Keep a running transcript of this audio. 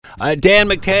Dan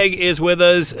McTeague is with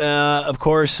us. Of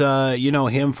course, you know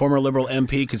him, former Liberal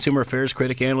MP, consumer affairs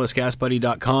critic, analyst,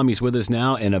 GasBuddy.com. He's with us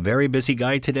now, and a very busy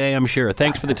guy today, I'm sure.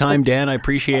 Thanks for the time, Dan. I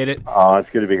appreciate it. Oh, it's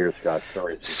good to be here, Scott.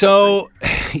 Sorry. So,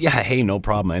 yeah, hey, no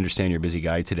problem. I understand you're a busy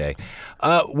guy today.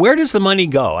 Where does the money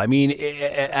go? I mean,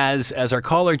 as our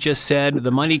caller just said,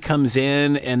 the money comes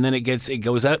in, and then it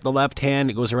goes out the left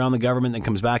hand, it goes around the government, then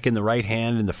comes back in the right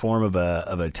hand in the form of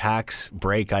a tax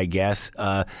break, I guess.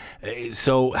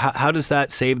 So how does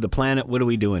that save the planet? What are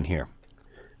we doing here?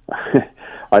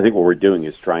 I think what we're doing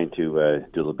is trying to do a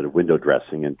little bit of window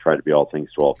dressing and try to be all things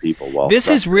to all people. This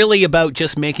is really about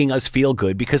just making us feel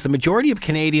good, because the majority of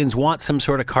Canadians want some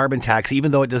sort of carbon tax,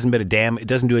 even though it doesn't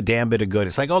do a damn bit of good.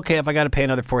 It's like, okay, if I got to pay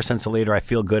another 4 cents a liter, I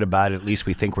feel good about it. At least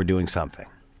we think we're doing something.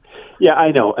 Yeah,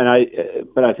 I know,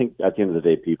 but I think at the end of the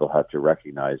day, people have to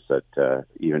recognize that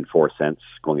even 4 cents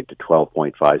going into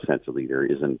 12.5 cents a liter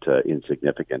isn't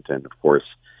insignificant, and of course,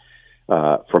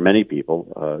 for many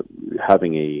people,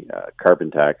 having a carbon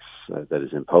tax that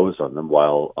is imposed on them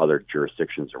while other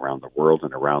jurisdictions around the world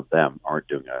and around them aren't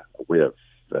doing a bit of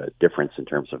difference in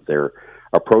terms of their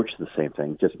approach to the same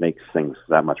thing just makes things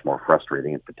that much more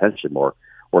frustrating and potentially more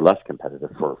or less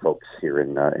competitive for folks here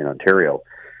in Ontario.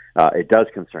 It does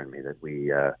concern me that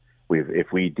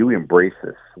if we do embrace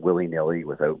this willy-nilly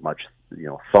without much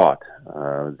thought,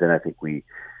 then I think we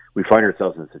find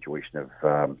ourselves in a situation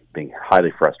of being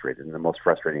highly frustrated. And the most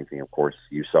frustrating thing, of course,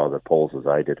 you saw the polls as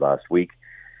I did last week,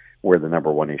 where the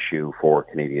number one issue for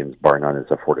Canadians, bar none, is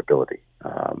affordability.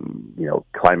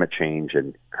 Climate change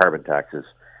and carbon taxes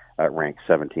rank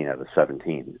 17 out of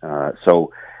 17.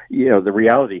 So, the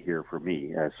reality here for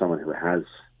me, as someone who has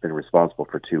been responsible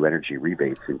for 2 energy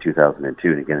rebates in 2002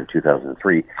 and again in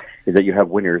 2003, is that you have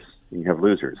winners and you have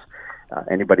losers.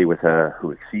 Anybody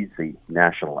who exceeds the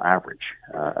national average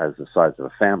as the size of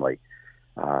a family,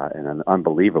 and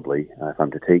unbelievably, if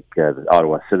I'm to take the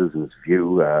Ottawa Citizen's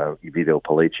view, Vito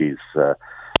Paleci's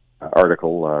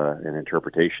article and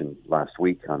interpretation last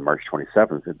week on March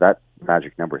 27th, that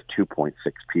magic number is 2.6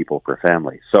 people per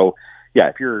family. So, yeah,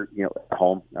 if you're at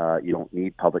home, you don't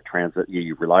need public transit.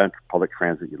 You rely on public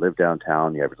transit. You live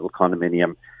downtown. You have a little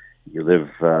condominium. You live,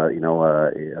 a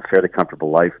fairly comfortable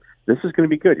life. This is going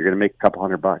to be good. You're going to make a couple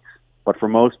 $100. But for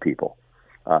most people,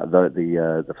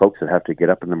 the folks that have to get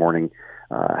up in the morning,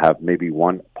 have maybe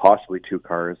 1, possibly 2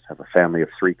 cars, have a family of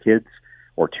 3 kids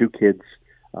or 2 kids,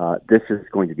 this is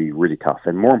going to be really tough.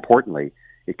 And more importantly,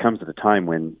 it comes at a time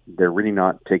when they're really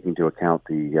not taking into account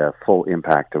the full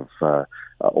impact of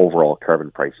overall carbon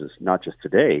prices, not just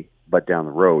today, but down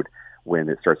the road when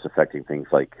it starts affecting things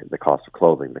like the cost of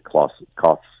clothing, the cost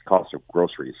of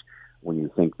groceries. When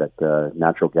you think that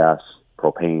natural gas,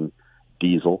 propane,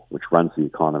 diesel, which runs the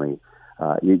economy,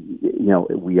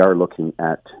 we are looking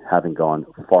at having gone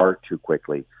far too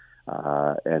quickly,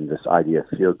 and this idea of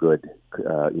feel good,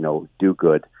 do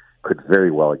good, could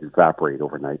very well evaporate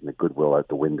overnight, and the goodwill out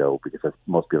the window, because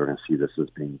most people are going to see this as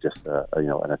being just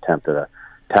an attempt at a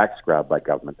tax grab by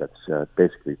government that's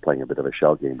basically playing a bit of a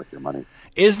shell game with your money.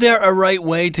 Is there a right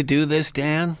way to do this,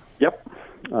 Dan? Yep.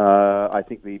 I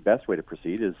think the best way to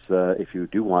proceed is if you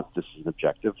do want this as an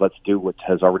objective, let's do what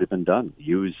has already been done.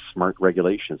 Use smart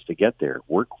regulations to get there.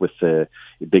 Work with the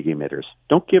big emitters.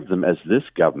 Don't give them, as this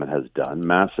government has done,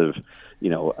 massive,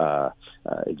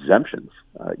 exemptions.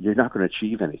 You're not going to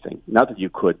achieve anything. Not that you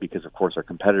could, because of course our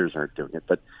competitors aren't doing it,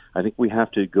 but I think we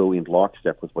have to go in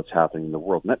lockstep with what's happening in the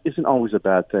world. And that isn't always a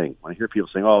bad thing. When I hear people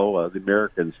saying, the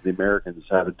Americans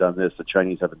haven't done this, the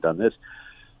Chinese haven't done this,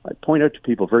 I point out to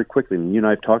people very quickly, and you and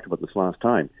I have talked about this last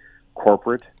time,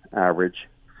 corporate average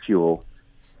fuel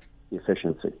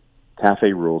efficiency.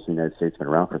 CAFE rules in the United States have been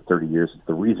around for 30 years. It's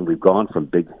the reason we've gone from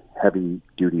big,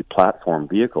 heavy-duty platform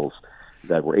vehicles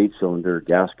that were 8-cylinder,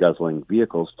 gas-guzzling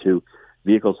vehicles to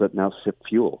vehicles that now sip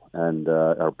fuel and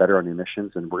are better on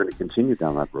emissions, and we're going to continue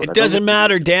down that road. It doesn't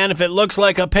matter, Dan. If it looks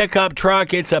like a pickup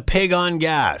truck, it's a pig on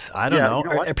gas. I don't know.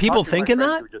 Are people thinking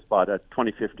that? We just bought a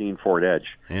 2015 Ford Edge.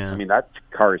 Yeah. I mean, that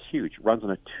car is huge. It runs on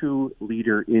a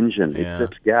 2-liter engine. Yeah. It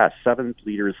sips gas, 7.5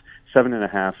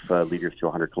 liters to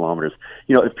 100 kilometers.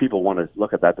 If people want to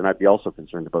look at that, then I'd be also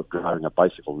concerned about driving a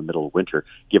bicycle in the middle of winter,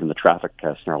 given the traffic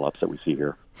snarl-ups that we see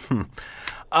here.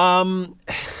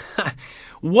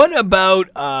 What about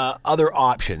other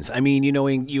options? I mean,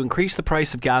 you increase the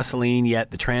price of gasoline, yet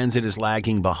the transit is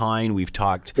lagging behind. We've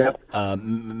talked,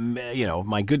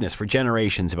 my goodness, for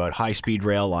generations about high-speed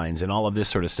rail lines and all of this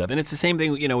sort of stuff. And it's the same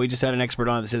thing, we just had an expert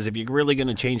on that says if you're really going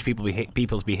to change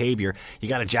people's behavior, you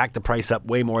got to jack the price up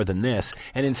way more than this.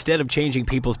 And instead of changing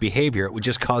people's behavior, it would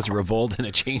just cause a revolt and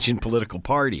a change in political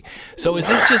party. So is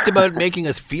this just about making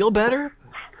us feel better?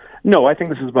 No, I think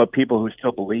this is about people who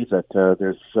still believe that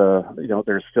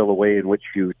there's still a way in which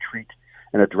you treat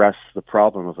and address the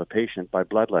problem of a patient by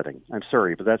bloodletting. I'm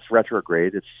sorry, but that's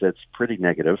retrograde. It's pretty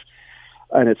negative,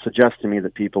 and it suggests to me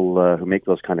that people who make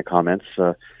those kind of comments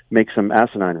make some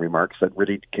asinine remarks that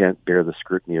really can't bear the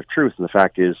scrutiny of truth. And the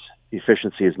fact is,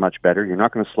 efficiency is much better. You're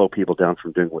not going to slow people down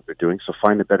from doing what they're doing, so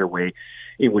find a better way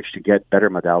in which to get better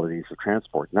modalities of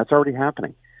transport, and that's already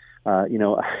happening.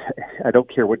 I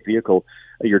don't care what vehicle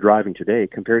you're driving today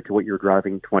compared to what you were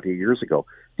driving 20 years ago.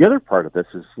 The other part of this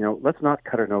is, let's not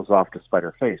cut our nose off to spite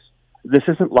our face. This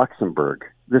isn't Luxembourg.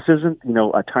 This isn't,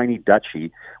 a tiny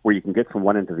duchy where you can get from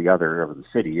one end to the other of the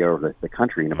city or the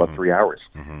country in about 3 hours.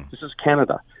 Mm-hmm. This is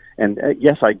Canada. And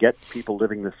yes, I get people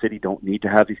living in the city don't need to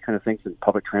have these kind of things, and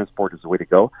public transport is the way to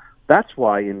go. That's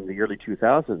why in the early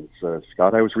 2000s,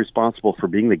 Scott, I was responsible for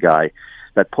being the guy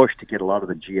that pushed to get a lot of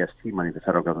the GST money the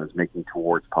federal government is making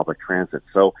towards public transit.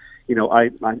 So,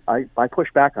 I push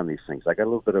back on these things. I got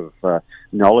a little bit of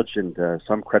knowledge and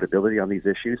some credibility on these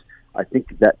issues. I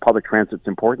think that public transit's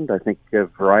important. I think a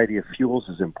variety of fuels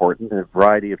is important, and a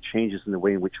variety of changes in the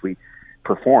way in which we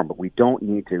perform, but we don't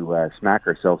need to smack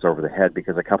ourselves over the head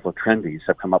because a couple of trendies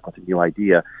have come up with a new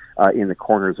idea in the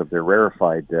corners of their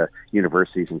rarefied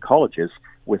universities and colleges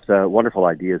with wonderful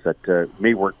ideas that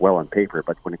may work well on paper,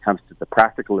 but when it comes to the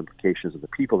practical implications of the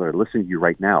people that are listening to you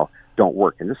right now, don't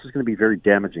work. And this is going to be very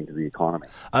damaging to the economy.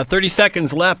 30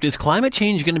 seconds left. Is climate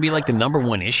change going to be like the number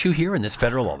one issue here in this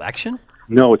federal election?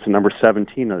 No, it's the number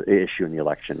 17 issue in the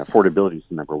election. Affordability is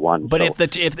the number one. But so,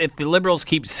 if the Liberals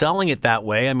keep selling it that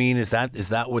way, I mean, is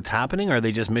that what's happening, or are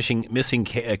they just missing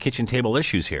kitchen table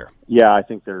issues here? Yeah, I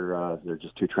think they're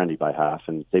just too trendy by half,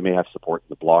 and they may have support in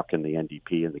the Bloc and the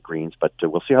NDP and the Greens, but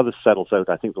we'll see how this settles out.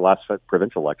 I think the last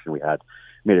provincial election we had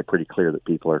made it pretty clear that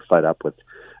people are fed up with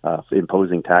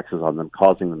imposing taxes on them,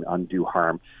 causing them undue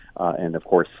harm. And, of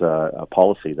course, a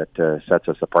policy that sets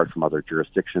us apart from other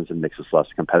jurisdictions and makes us less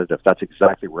competitive. That's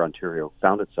exactly where Ontario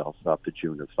found itself up to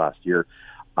June of last year.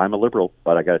 I'm a Liberal,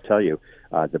 but I got to tell you,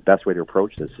 the best way to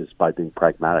approach this is by being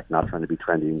pragmatic, not trying to be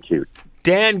trendy and cute.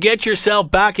 Dan, get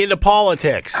yourself back into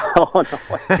politics. Oh,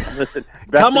 no. Listen,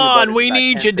 come on, we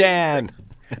need you, Dan.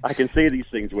 I can say these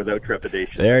things without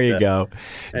trepidation. There you go.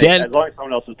 Dan, as long as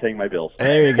someone else is paying my bills.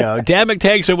 There you go. Dan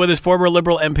McTeague's been with us, former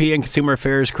Liberal MP and consumer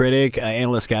affairs critic,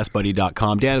 analyst,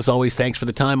 GasBuddy.com. Dan, as always, thanks for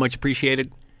the time. Much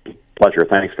appreciated. Pleasure.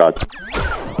 Thanks, Scott.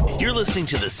 You're listening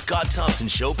to the Scott Thompson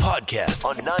Show podcast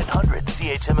on 900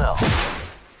 CHML.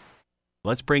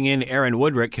 Let's bring in Aaron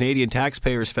Woodrick, Canadian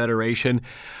Taxpayers Federation.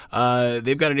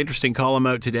 They've got an interesting column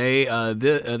out today.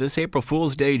 This April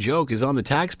Fool's Day joke is on the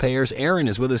taxpayers. Aaron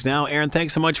is with us now. Aaron,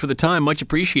 thanks so much for the time. Much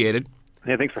appreciated.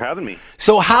 Yeah, thanks for having me.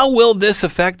 So how will this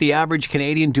affect the average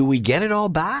Canadian? Do we get it all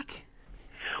back?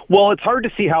 Well, it's hard to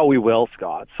see how we will,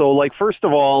 Scott. So, first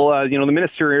of all, the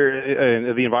Minister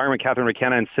of the Environment, Catherine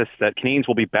McKenna, insists that Canadians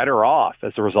will be better off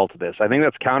as a result of this. I think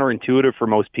that's counterintuitive for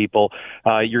most people.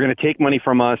 You're going to take money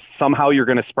from us. Somehow you're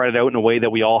going to spread it out in a way that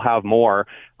we all have more.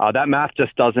 That math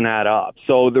just doesn't add up.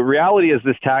 So the reality is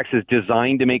this tax is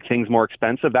designed to make things more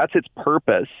expensive. That's its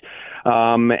purpose.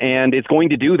 And it's going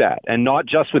to do that. And not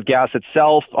just with gas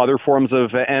itself, other forms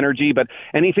of energy, but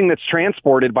anything that's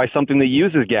transported by something that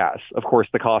uses gas. Of course,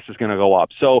 the cost is going to go up.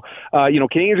 So,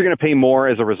 Canadians are going to pay more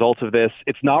as a result of this.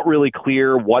 It's not really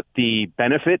clear what the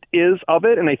benefit is of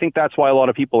it. And I think that's why a lot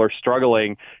of people are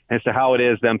struggling as to how it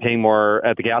is them paying more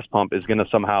at the gas pump is going to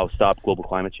somehow stop global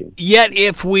climate change. Yet,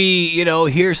 if we,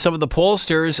 hear some of the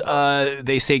pollsters,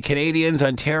 they say Canadians,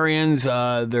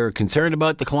 Ontarians, they're concerned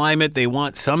about the climate. They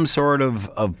want some sort of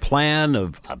plan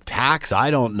of tax. I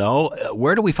don't know.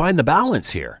 Where do we find the balance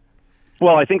here?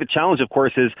 Well, I think the challenge, of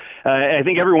course, is I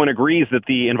think everyone agrees that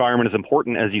the environment is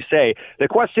important, as you say. The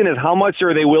question is, how much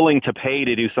are they willing to pay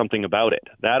to do something about it?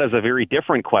 That is a very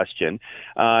different question.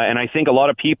 And I think a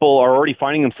lot of people are already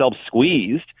finding themselves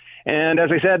squeezed. And as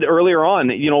I said earlier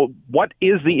on, what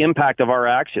is the impact of our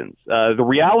actions? The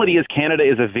reality is Canada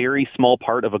is a very small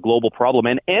part of a global problem.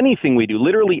 And anything we do,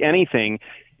 literally anything,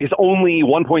 is only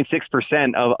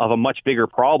 1.6% of a much bigger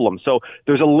problem. So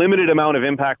there's a limited amount of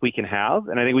impact we can have,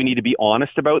 and I think we need to be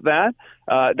honest about that.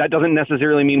 That doesn't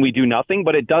necessarily mean we do nothing,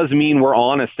 but it does mean we're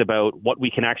honest about what we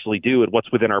can actually do and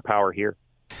what's within our power here.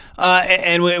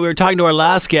 And we were talking to our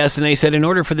last guest, and they said in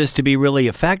order for this to be really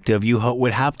effective, you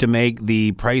would have to make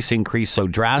the price increase so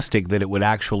drastic that it would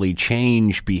actually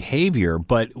change behavior.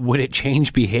 But would it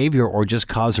change behavior or just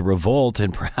cause a revolt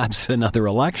and perhaps another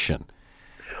election?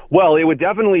 Well, it would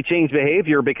definitely change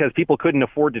behavior because people couldn't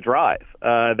afford to drive.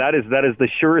 That is the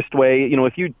surest way.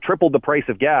 If you tripled the price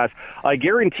of gas, I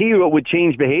guarantee you it would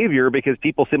change behavior because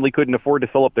people simply couldn't afford to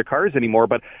fill up their cars anymore.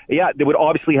 But yeah, they would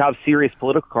obviously have serious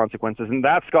political consequences. And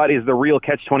that, Scott, is the real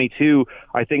catch-22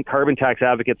 I think carbon tax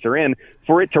advocates are in.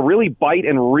 For it to really bite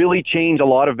and really change a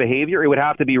lot of behavior, it would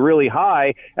have to be really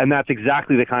high. And that's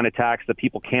exactly the kind of tax that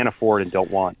people can't afford and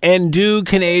don't want. And do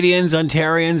Canadians,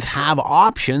 Ontarians have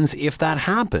options if that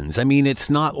happens? I mean, it's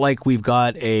not like we've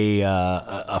got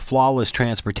a flawless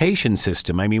transportation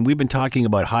system. I mean, we've been talking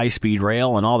about high-speed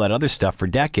rail and all that other stuff for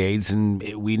decades, and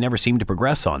we never seem to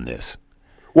progress on this.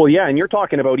 Well, yeah, and you're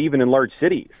talking about even in large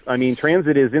cities. I mean,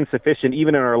 transit is insufficient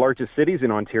even in our largest cities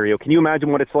in Ontario. Can you imagine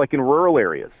what it's like in rural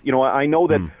areas? I know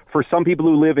that for some people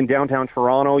who live in downtown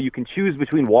Toronto, you can choose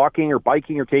between walking or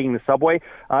biking or taking the subway.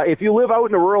 If you live out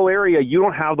in a rural area, you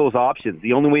don't have those options.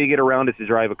 The only way to get around is to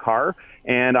drive a car.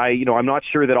 And I'm not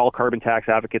sure that all carbon tax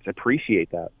advocates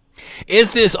appreciate that.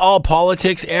 Is this all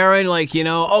politics, Aaron? Like,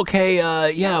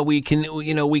 we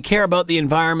can, we care about the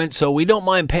environment, so we don't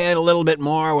mind paying a little bit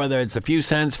more, whether it's a few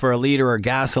cents for a liter of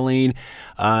gasoline.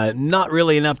 Not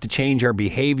really enough to change our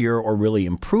behavior or really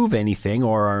improve anything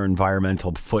or our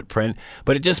environmental footprint,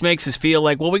 but it just makes us feel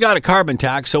like, well, we got a carbon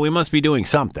tax, so we must be doing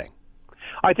something.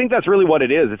 I think that's really what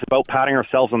it is. It's about patting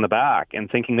ourselves on the back and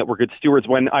thinking that we're good stewards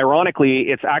when, ironically,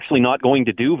 it's actually not going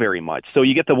to do very much. So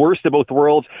you get the worst of both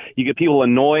worlds. You get people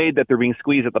annoyed that they're being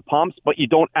squeezed at the pumps, but you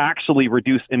don't actually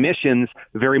reduce emissions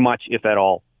very much, if at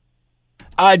all.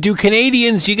 Do you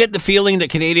get the feeling that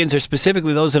Canadians, or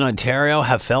specifically those in Ontario,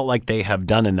 have felt like they have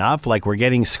done enough? Like we're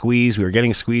getting squeezed. We were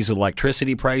getting squeezed with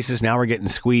electricity prices. Now we're getting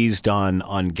squeezed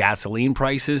on gasoline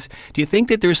prices. Do you think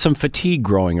that there's some fatigue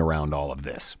growing around all of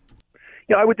this?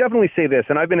 Yeah, I would definitely say this,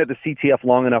 and I've been at the CTF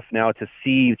long enough now to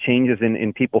see changes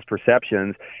in people's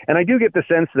perceptions, and I do get the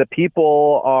sense that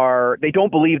people they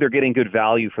don't believe they're getting good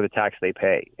value for the tax they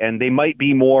pay, and they might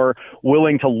be more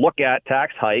willing to look at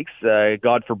tax hikes,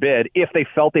 God forbid, if they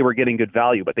felt they were getting good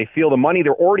value, but they feel the money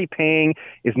they're already paying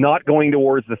is not going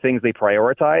towards the things they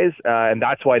prioritize, and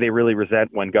that's why they really resent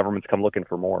when governments come looking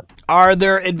for more. Are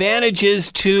there advantages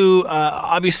to,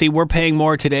 obviously we're paying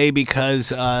more today because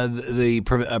the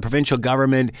provincial government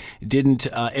didn't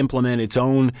implement its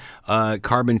own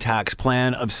carbon tax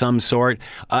plan of some sort.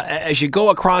 As you go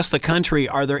across the country,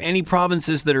 are there any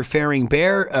provinces that are faring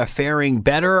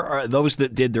better? Are those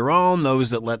that did their own? Those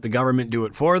that let the government do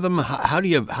it for them? How do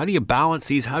you balance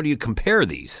these? How do you compare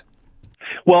these?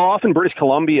 Well, often British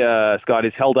Columbia, Scott,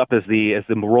 is held up as the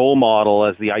role model,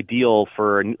 as the ideal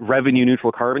for revenue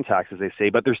neutral carbon tax, as they say.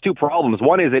 But there's two problems.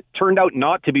 One is it turned out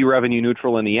not to be revenue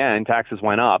neutral in the end. Taxes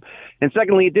went up. And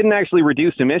secondly, it didn't actually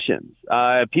reduce emissions.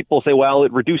 People say, well,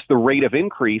 it reduced the rate of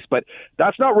increase, but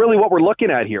that's not really what we're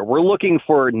looking at here. We're looking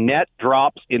for net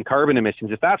drops in carbon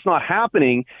emissions. If that's not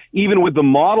happening, even with the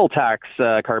model tax,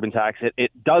 carbon tax,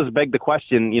 it does beg the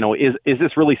question, is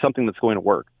this really something that's going to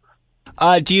work?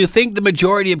 Do you think the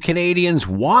majority of Canadians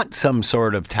want some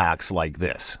sort of tax like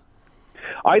this?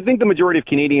 I think the majority of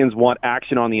Canadians want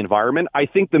action on the environment. I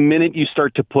think the minute you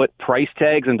start to put price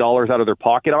tags and dollars out of their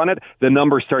pocket on it, the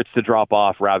number starts to drop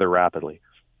off rather rapidly.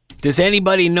 Does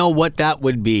anybody know what that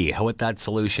would be, what that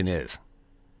solution is?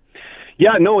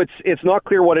 Yeah, no, it's not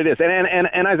clear what it is. And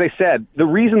as I said, the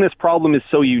reason this problem is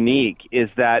so unique is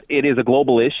that it is a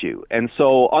global issue. And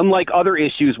so unlike other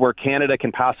issues where Canada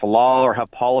can pass a law or have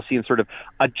policy and sort of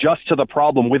adjust to the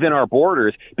problem within our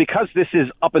borders, because this is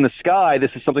up in the sky,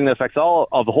 this is something that affects all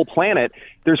of the whole planet,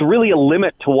 there's really a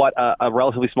limit to what a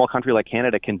relatively small country like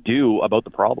Canada can do about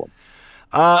the problem.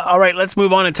 All right, let's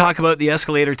move on and talk about the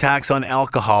escalator tax on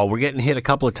alcohol. We're getting hit a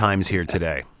couple of times here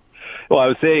today. Well, I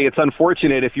would say it's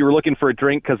unfortunate if you were looking for a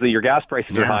drink because your gas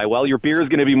prices are high. Well, your beer is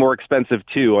going to be more expensive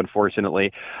too,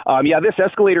 unfortunately. This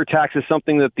escalator tax is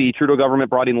something that the Trudeau government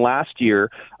brought in last year.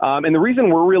 And the reason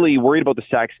we're really worried about this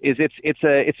tax is it's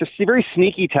a very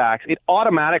sneaky tax. It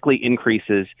automatically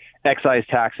increases excise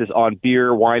taxes on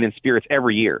beer, wine, and spirits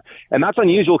every year. And that's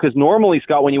unusual because normally,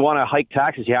 Scott, when you want to hike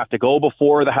taxes, you have to go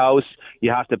before the House,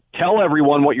 you have to tell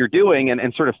everyone what you're doing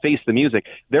and sort of face the music.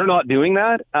 They're not doing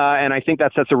that, and I think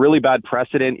that sets a really bad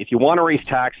precedent. If you want to raise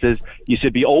taxes, you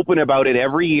should be open about it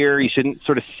every year. You shouldn't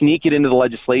sort of sneak it into the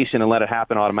legislation and let it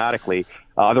happen automatically.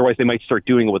 Otherwise, they might start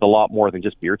doing it with a lot more than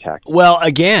just beer tax. Well,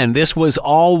 again, this was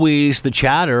always the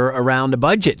chatter around a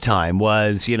budget time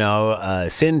was,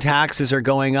 sin taxes are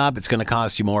going up. It's going to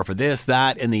cost you more for this,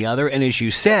 that, and the other. And as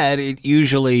you said, it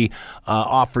usually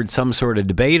offered some sort of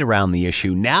debate around the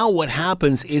issue. Now what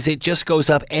happens is it just goes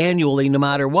up annually no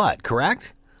matter what,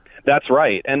 correct? That's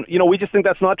right. And, we just think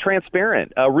that's not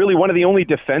transparent. Really, one of the only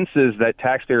defenses that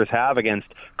taxpayers have against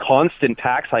constant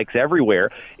tax hikes everywhere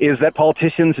is that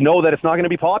politicians know that it's not going to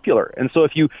be popular. And so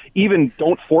if you even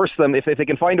don't force them, if they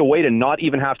can find a way to not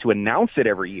even have to announce it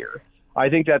every year, I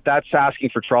think that's asking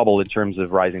for trouble in terms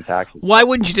of rising taxes. Why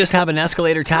wouldn't you just have an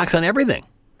escalator tax on everything?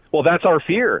 Well, that's our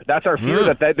fear. That's our fear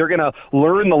that they're going to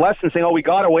learn the lesson, saying, we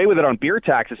got away with it on beer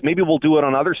taxes. Maybe we'll do it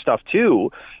on other stuff, too.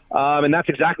 And that's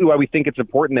exactly why we think it's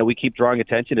important that we keep drawing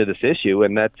attention to this issue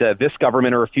and that this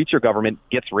government or a future government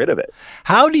gets rid of it.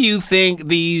 How do you think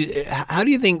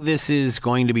this is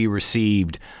going to be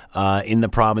received in the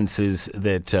provinces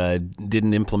that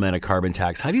didn't implement a carbon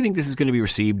tax? How do you think this is going to be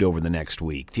received over the next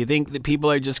week? Do you think that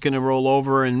people are just going to roll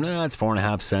over and it's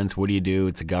 4.5 cents? What do you do?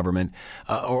 It's a government.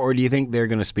 Or do you think they're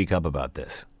going to speak up about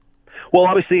this? Well,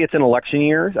 obviously, it's an election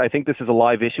year. I think this is a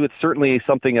live issue. It's certainly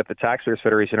something that the Taxpayers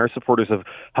Federation, our supporters,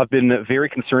 have been very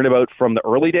concerned about from the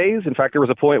early days. In fact, there was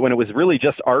a point when it was really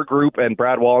just our group and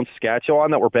Brad Wall in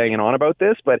Saskatchewan that were banging on about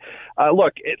this. But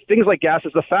look, things like gas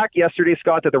is the fact yesterday,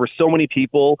 Scott, that there were so many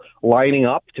people lining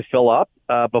up to fill up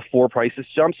before prices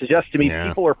jumped suggests to me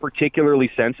people are particularly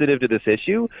sensitive to this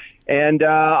issue. And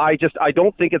I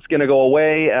don't think it's going to go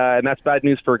away. And that's bad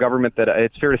news for a government that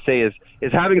it's fair to say is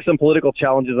having some political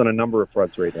challenges on a number of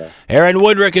fronts right now. Aaron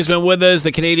Woodrick has been with us,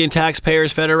 the Canadian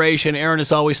Taxpayers Federation. Aaron,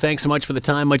 as always, thanks so much for the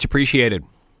time. Much appreciated.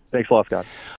 Thanks a lot, Scott.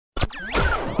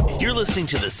 You're listening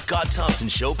to the Scott Thompson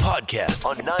Show podcast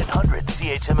on 900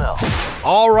 CHML.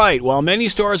 All right. While many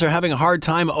stores are having a hard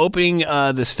time opening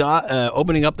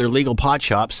up their legal pot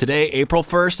shops today, April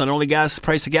 1st, not only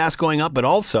price of gas going up, but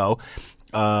also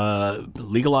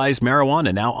legalized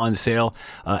marijuana now on sale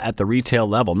at the retail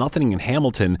level. Nothing in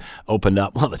Hamilton opened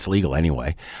up. Well, it's legal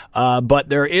anyway. But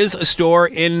there is a store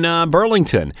in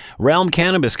Burlington. Realm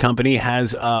Cannabis Company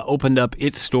has opened up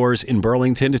its stores in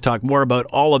Burlington. To talk more about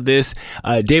all of this,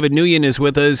 David Nguyen is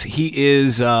with us. He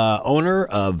is owner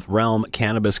of Realm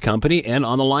Cannabis Company and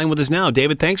on the line with us now.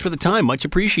 David, thanks for the time. Much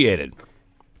appreciated.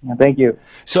 Thank you.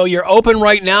 So you're open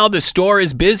right now. The store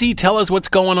is busy. Tell us what's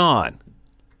going on.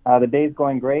 The day's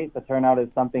going great. The turnout is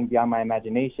something beyond my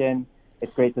imagination.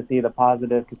 It's great to see the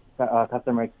positive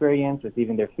customer experience,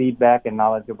 receiving their feedback, and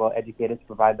knowledgeable educators to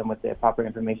provide them with the proper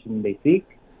information they seek.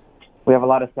 We have a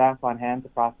lot of staff on hand to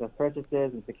process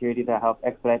purchases and security to help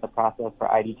expedite the process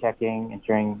for ID checking,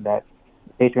 ensuring that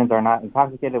patrons are not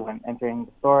intoxicated when entering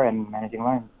the store and managing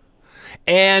lines.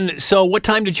 And so what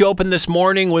time did you open this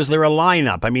morning? Was there a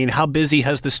lineup? I mean, how busy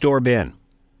has the store been?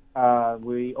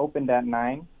 We opened at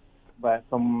 9. But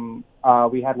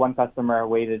we had one customer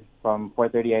waited from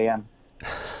 4:30 a.m.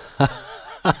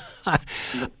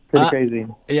 Pretty crazy.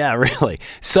 Yeah, really.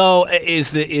 So is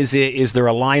there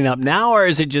a lineup now, or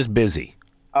is it just busy?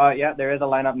 Yeah, there is a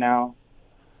lineup now.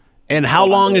 And how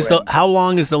long is the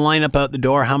lineup out the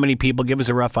door? How many people? Give us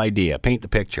a rough idea. Paint the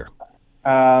picture.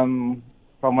 From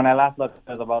when I last looked,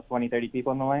 there's about 20, 30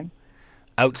 people in the line.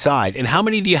 Outside. And how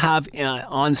many do you have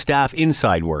on staff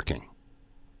inside working?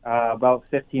 About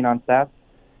 15 on staff.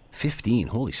 15,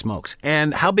 holy smokes.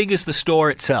 And how big is the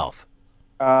store itself?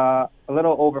 A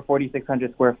little over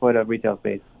 4,600 square foot of retail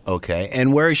space. Okay.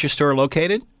 And where is your store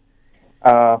located?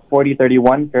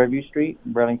 4031 Fairview Street,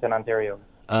 Burlington, Ontario.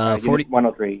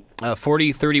 103.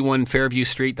 4031 Fairview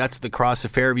Street. That's the cross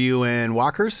of Fairview and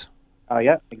Walkers?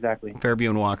 Yeah, exactly. Fairview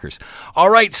and Walkers.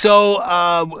 All right. So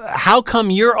how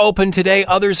come you're open today,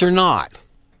 others are not?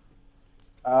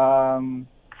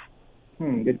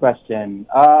 Good question.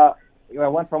 I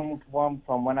went from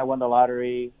when I won the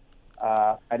lottery.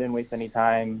 I didn't waste any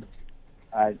time.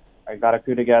 I got a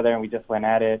crew together and we just went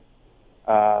at it.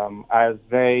 It was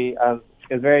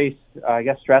very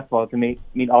stressful to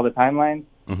meet all the timelines.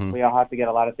 Mm-hmm. We all have to get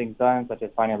a lot of things done, such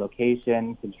as finding a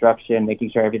location, construction,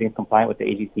 making sure everything's compliant with the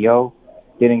AGCO,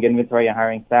 getting inventory and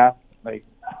hiring staff. This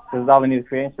is all a new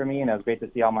experience for me, and it was great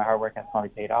to see all my hard work has finally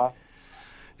paid off.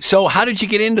 So how did you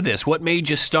get into this? What made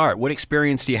you start? What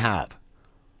experience do you have?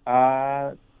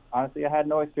 Honestly, I had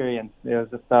no experience. It was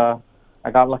just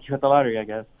I got lucky with the lottery, I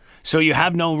guess. So you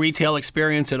have no retail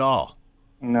experience at all?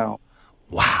 No.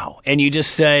 Wow. And you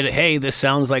just said, hey, this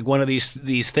sounds like one of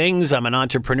these things. I'm an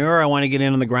entrepreneur. I want to get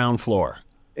in on the ground floor.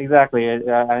 Exactly.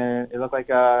 It looked like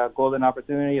a golden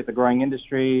opportunity. It's a growing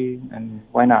industry, and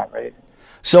why not, right?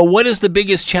 So what has the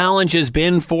biggest challenge has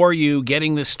been for you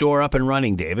getting this store up and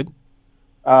running, David?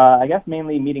 I guess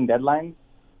mainly meeting deadlines.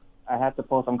 I had to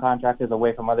pull some contractors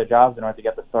away from other jobs in order to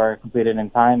get the store completed in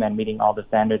time and meeting all the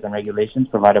standards and regulations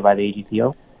provided by the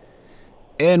AGCO.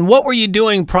 And what were you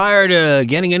doing prior to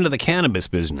getting into the cannabis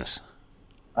business?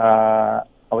 I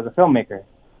was a filmmaker.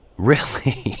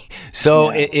 Really?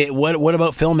 So, what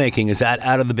about filmmaking? Is that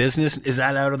out of the business? Is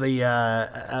that out of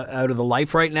the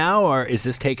life right now, or is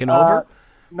this taken over?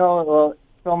 No, well,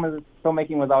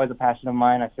 filmmaking was always a passion of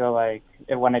mine. I feel like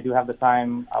when I do have the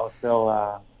time, I'll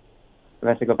still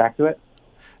eventually go back to it.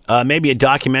 Maybe a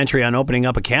documentary on opening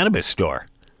up a cannabis store.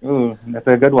 Ooh, that's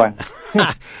a good one.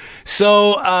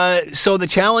 So the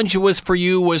challenge was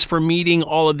for meeting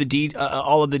all of the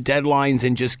deadlines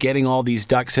and just getting all these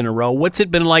ducks in a row. What's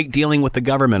it been like dealing with the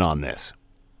government on this?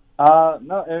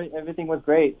 No, everything was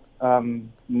great. They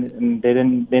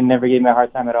never gave me a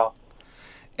hard time at all.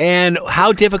 And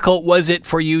how difficult was it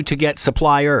for you to get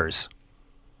suppliers?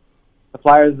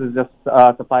 Suppliers is just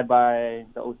supplied by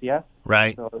the OCS.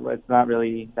 Right. So it's not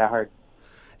really that hard.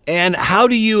 And how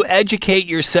do you educate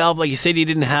yourself? Like you said, you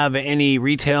didn't have any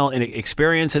retail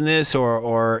experience in this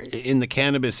or in the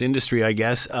cannabis industry, I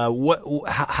guess.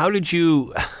 How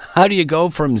do you go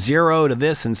from zero to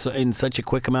this in such a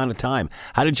quick amount of time?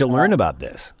 How did you learn about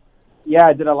this? Yeah,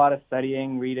 I did a lot of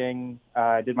studying, reading.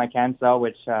 I did my CanCell,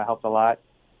 which helped a lot.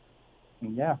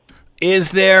 And yeah.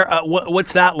 Is there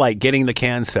what's that like? Getting the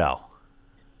CanCell?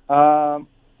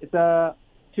 It's a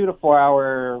 2 to 4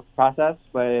 hour process,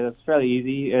 but it's fairly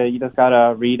easy. You just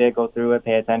gotta read it, go through it,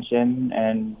 pay attention,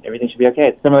 and everything should be okay.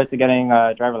 It's similar to getting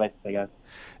a driver's license, I guess.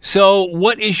 So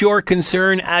what is your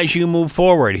concern as you move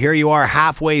forward? Here you are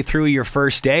halfway through your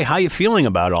first day. How are you feeling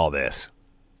about all this?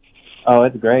 Oh,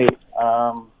 it's great.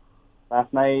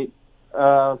 Last night,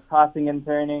 tossing and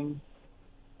turning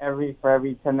for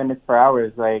every 10 minutes per hour.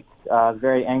 I was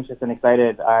very anxious and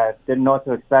excited. I didn't know what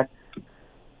to expect, to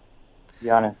be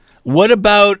honest. What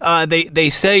about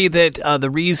they say that the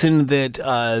reason that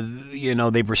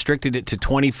they've restricted it to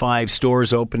 25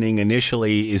 stores opening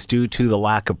initially is due to the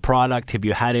lack of product. Have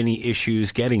you had any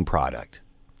issues getting product?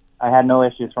 I had no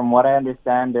issues. From what I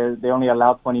understand, they only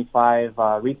allow 25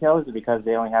 retailers because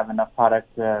they only have enough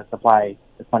product to supply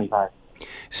the 25.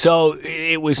 So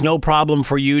it was no problem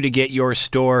for you to get your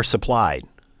store supplied?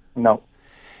 No.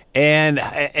 And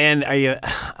are you?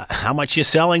 How much you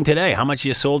selling today? How much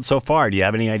you sold so far? Do you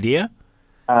have any idea?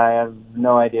 I have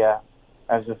no idea.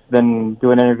 I've just been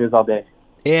doing interviews all day.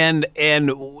 And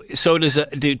so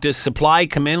does supply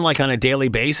come in like on a daily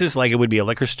basis, like it would be a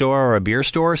liquor store or a beer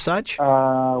store or such?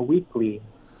 Weekly.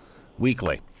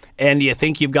 Weekly. And do you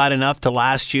think you've got enough to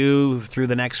last you through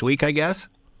the next week? I guess.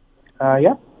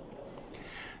 Yeah.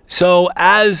 So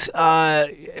as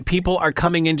people are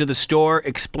coming into the store,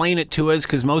 explain it to us,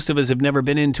 because most of us have never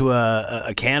been into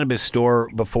a cannabis store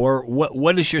before.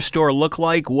 What does your store look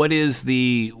like? What's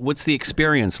the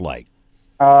experience like?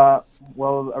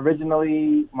 Well,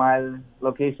 originally my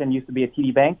location used to be a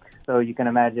TD Bank, so you can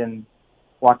imagine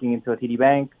walking into a TD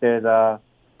Bank. There's a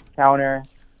counter,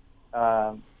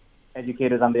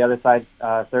 educators on the other side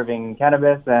serving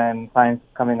cannabis, and clients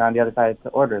coming on the other side to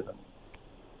order them.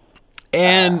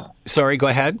 And, sorry, go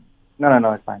ahead.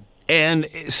 No, it's fine. And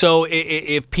so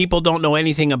if people don't know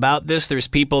anything about this, there's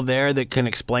people there that can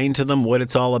explain to them what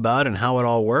it's all about and how it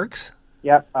all works?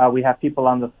 Yep. We have people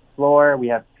on the floor. We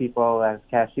have people as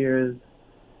cashiers.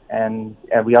 And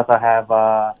we also have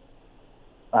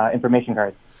information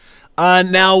cards.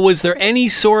 Now, was there any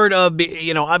sort of,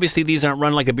 obviously these aren't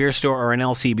run like a beer store or an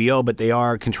LCBO, but they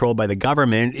are controlled by the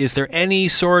government. Is there any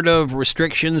sort of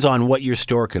restrictions on what your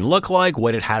store can look like,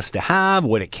 what it has to have,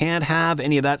 what it can't have,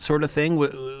 any of that sort of thing?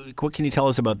 What can you tell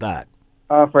us about that?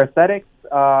 For aesthetics,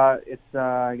 it's,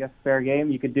 I guess, fair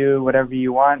game. You could do whatever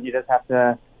you want. You just have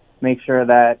to make sure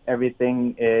that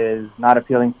everything is not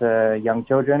appealing to young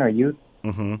children or youth.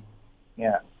 Mm-hmm.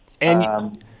 Yeah.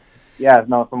 And yeah,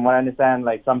 no, from what I understand,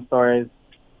 like some stores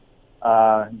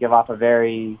give off a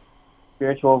very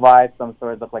spiritual vibe. Some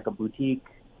stores look like a boutique.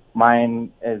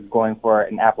 Mine is going for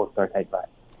an Apple Store type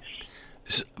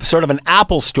vibe. Sort of an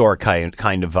Apple Store kind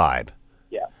of vibe.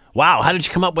 Yeah. Wow, how did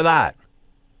you come up with that?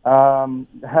 Well,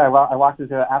 I walked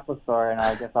into an Apple Store and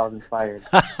I guess I was inspired.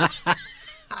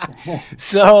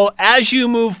 So as you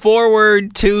move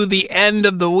forward to the end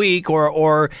of the week,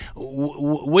 or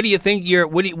what do you think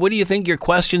your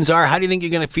questions are? How do you think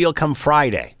you're going to feel come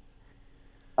Friday?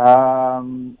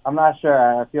 I'm not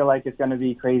sure. I feel like it's going to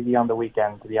be crazy on the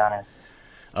weekend, to be honest.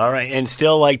 All right, and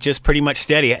still like just pretty much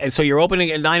steady. And so you're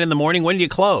opening at 9 in the morning. When do you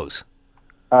close?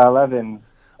 11.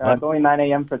 It's only 9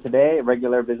 a.m. for today.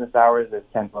 Regular business hours is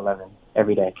 10 to 11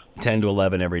 every day. 10 to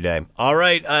 11 every day. All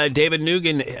right. David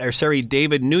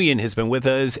Nguyen has been with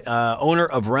us, owner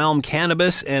of Realm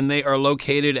Cannabis, and they are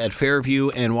located at Fairview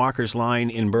and Walker's Line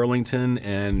in Burlington,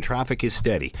 and traffic is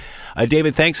steady.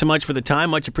 David, thanks so much for the time.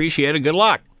 Much appreciated. Good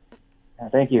luck.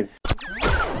 Thank you.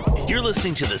 You're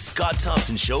listening to the Scott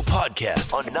Thompson Show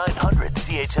podcast on 900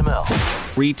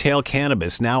 CHML. Retail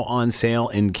cannabis now on sale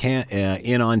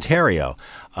in Ontario.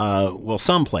 Well,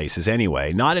 some places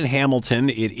anyway. Not in Hamilton.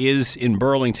 It is in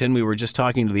Burlington. We were just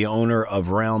talking to the owner of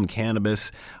Realm Cannabis.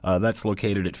 That's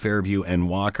located at Fairview and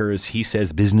Walkers. He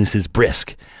says business is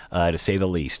brisk, to say the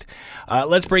least.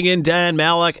 Let's bring in Dan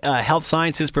Malek, health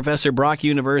sciences professor, Brock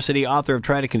University, author of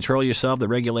Try to Control Yourself, the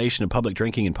Regulation of Public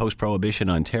Drinking in Post-Prohibition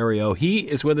Ontario. He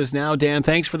is with us now. Dan,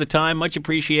 thanks for the time. Much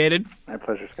appreciated. My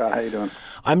pleasure, Scott. How you doing?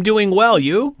 I'm doing well.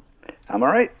 You? I'm all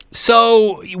right.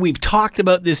 So we've talked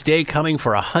about this day coming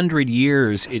for 100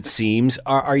 years, it seems.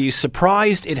 Are you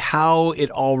surprised at how it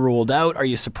all rolled out? Are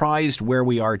you surprised where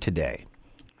we are today?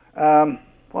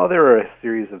 Well, there were a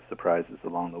series of surprises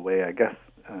along the way. I guess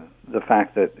the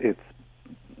fact that it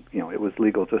was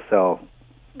legal to sell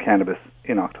cannabis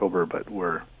in October, but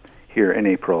we're here in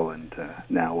April, and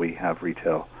now we have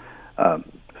retail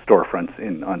storefronts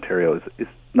in Ontario is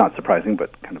not surprising,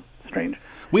 but kind of strange.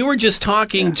 We were just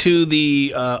talking to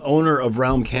the owner of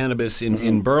Realm Cannabis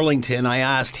in Burlington. I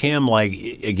asked him,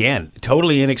 again,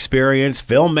 totally inexperienced,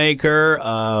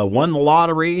 filmmaker, won the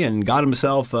lottery and got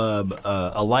himself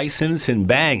a license, and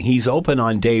bang, he's open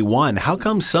on day one. How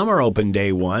come some are open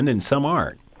day one and some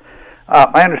aren't?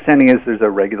 My understanding is there's a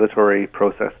regulatory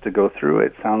process to go through.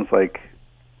 It sounds like,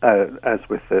 as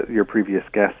with your previous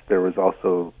guest, there was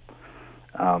also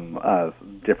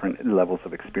different levels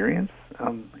of experience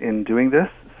in doing this,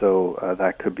 so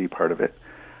that could be part of it.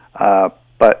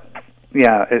 But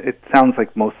yeah, it sounds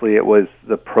like mostly it was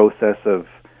the process of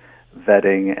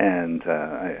vetting and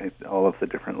all of the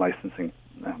different licensing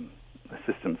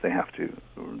systems they have to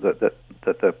that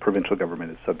the provincial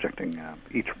government is subjecting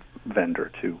each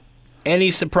vendor to.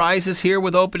 Any surprises here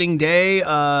with opening day?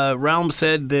 Realm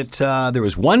said that there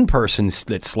was one person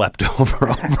that slept over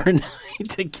overnight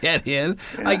to get in.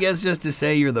 Yeah. I guess just to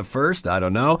say you're the first, I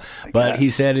don't know. But he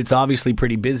said it's obviously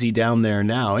pretty busy down there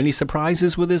now. Any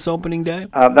surprises with this opening day?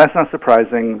 That's not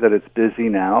surprising that it's busy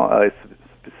now. It's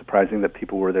surprising that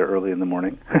people were there early in the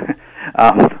morning.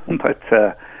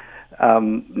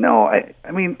 No,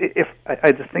 I mean, if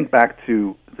I just think back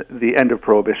to the end of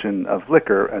prohibition of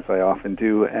liquor, as I often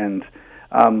do, and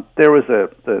there was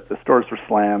the stores were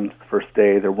slammed the first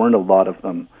day. There weren't a lot of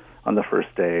them on the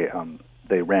first day.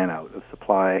 They ran out of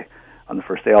supply on the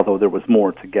first day, although there was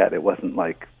more to get. It wasn't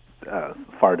like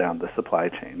far down the supply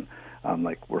chain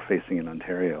like we're facing in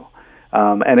Ontario.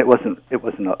 And it wasn't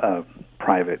a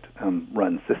private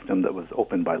run system that was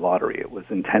opened by lottery. It was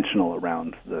intentional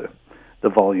around the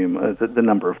volume, the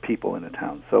number of people in a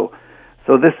town. So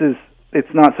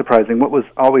it's not surprising. What was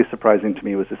always surprising to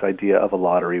me was this idea of a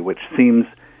lottery, which seems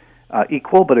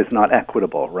equal, but it's not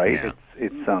equitable, right? Yeah.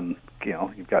 It's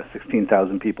you've got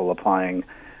 16,000 people applying.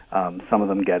 Some of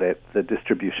them get it. The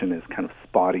distribution is kind of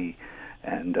spotty,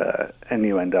 and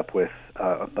you end up with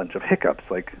a bunch of hiccups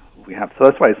like we have. So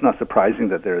that's why it's not surprising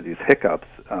that there are these hiccups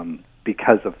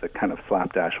because of the kind of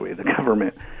slapdash way the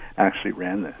government actually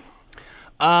ran this.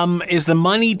 Is the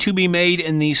money to be made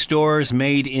in these stores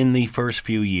made in the first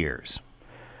few years?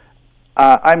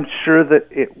 I'm sure that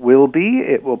it will be.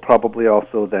 It will probably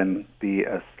also then be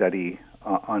a steady,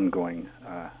 ongoing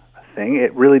thing.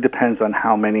 It really depends on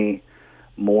how many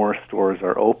more stores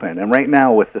are open. And right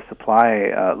now, with the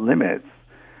supply limits,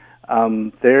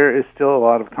 there is still a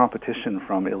lot of competition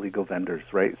from illegal vendors,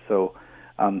 right? So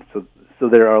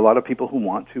there are a lot of people who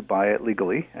want to buy it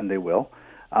legally, and they will,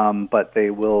 but they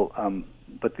will.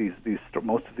 But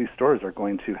most of these stores are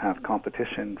going to have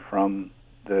competition from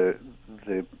the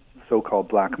so-called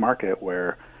black market,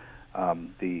 where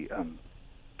the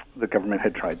government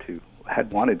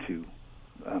had wanted to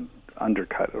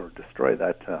undercut or destroy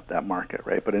that market,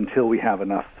 right? But until we have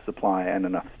enough supply and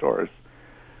enough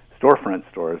storefront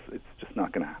stores, it's just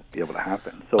not going to be able to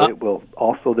happen. So it will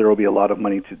also there is a lot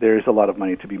of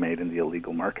money to be made in the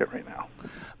illegal market right now.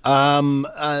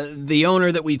 The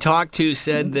owner that we talked to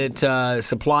said that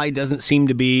supply doesn't seem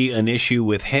to be an issue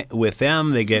with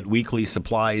them. They get weekly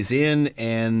supplies in,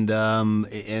 and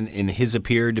his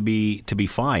appeared to be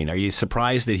fine. Are you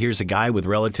surprised that here's a guy with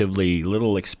relatively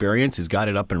little experience who's got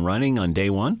it up and running on day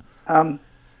one?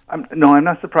 No, I'm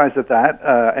not surprised at that,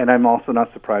 and I'm also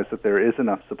not surprised that there is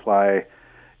enough supply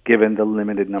given the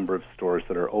limited number of stores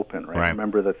that are open, right?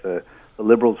 Remember that the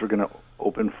Liberals were going to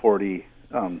open 40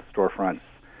 storefronts.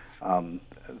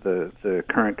 The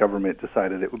current government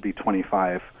decided it would be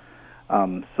 25.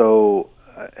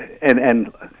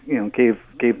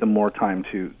 Gave them more time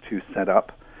to set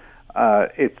up.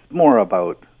 It's more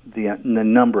about the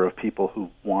number of people who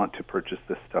want to purchase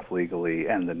this stuff legally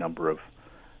and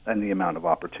the amount of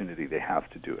opportunity they have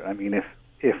to do it. I mean,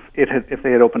 if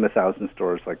they had opened 1,000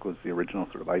 stores, like was the original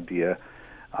sort of idea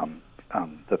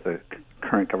that the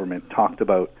current government talked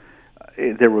about,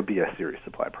 there would be a serious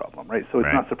supply problem, right? So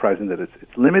it's not surprising that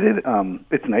it's limited.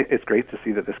 It's great to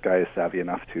see that this guy is savvy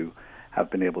enough to have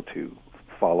been able to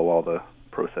follow all the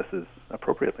processes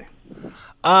appropriately.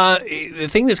 The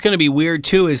thing that's going to be weird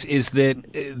too is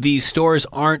that these stores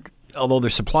aren't, although they're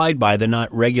supplied by, they're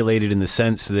not regulated in the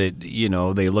sense that,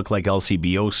 they look like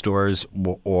LCBO stores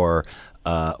or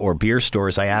beer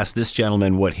stores. I asked this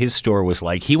gentleman what his store was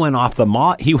like. He went off the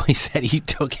he said he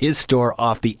took his store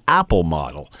off the Apple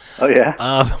model. Oh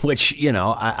yeah, which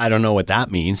I don't know what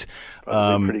that means.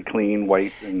 Pretty clean,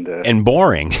 white, and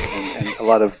boring, and a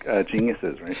lot of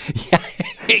geniuses, right? Yeah,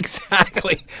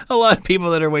 exactly. A lot of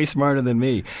people that are way smarter than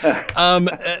me.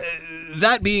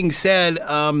 That being said,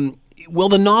 will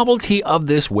the novelty of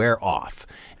this wear off?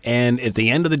 And at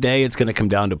the end of the day, it's going to come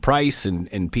down to price,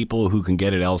 and people who can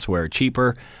get it elsewhere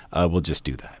cheaper will just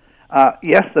do that.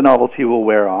 Yes, the novelty will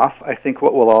wear off. I think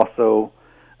what will also,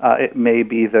 it may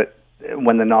be that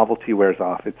when the novelty wears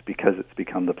off, it's because these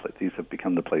have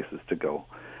become the places to go.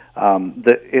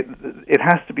 It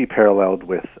has to be paralleled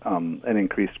with an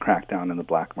increased crackdown in the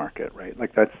black market, right?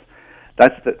 Like that's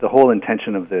the whole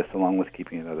intention of this, along with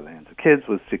keeping it out of the hands of kids,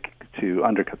 was to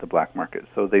undercut the black market.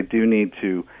 So they do need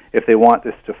to, if they want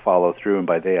this to follow through, and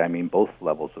by they I mean both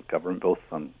levels of government, both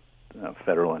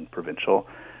federal and provincial,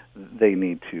 they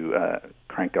need to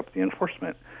crank up the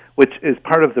enforcement, which is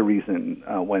part of the reason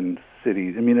when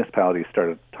cities and municipalities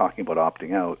started talking about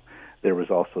opting out, there was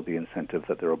also the incentive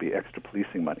that there will be extra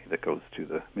policing money that goes to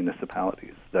the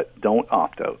municipalities that don't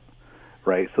opt out,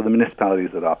 right? So the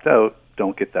municipalities that opt out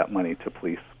don't get that money to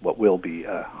police what will be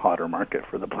a hotter market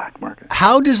for the black market.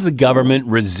 How does the government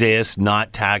resist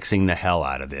not taxing the hell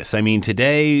out of this? I mean,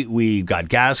 today we got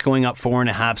gas going up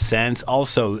 4.5 cents.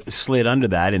 Also slid under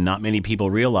that, and not many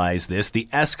people realize this, the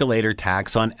escalator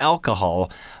tax on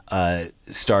alcohol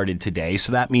started today.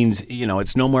 So that means,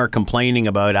 it's no more complaining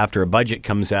about after a budget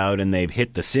comes out and they've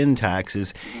hit the sin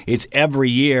taxes. It's every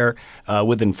year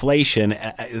with inflation,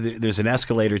 there's an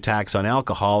escalator tax on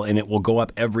alcohol, and it will go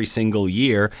up every single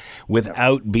year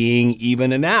without being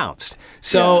even announced.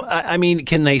 So, I mean,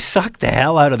 can they suck the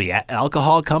hell out of the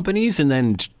alcohol companies and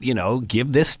then,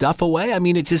 give this stuff away? I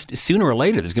mean, it's just sooner or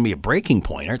later there's going to be a breaking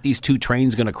point. Aren't these two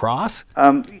trains going to cross?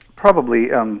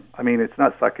 Probably. I mean, it's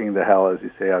not sucking the hell, as you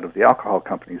say, out of the alcohol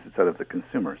companies. It's out of the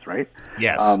consumers, right?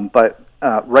 Yes. But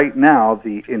right now,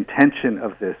 the intention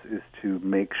of this is to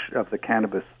of the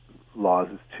cannabis laws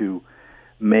is to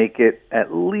make it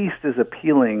at least as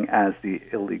appealing as the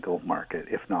illegal market,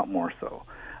 if not more so.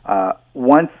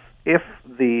 If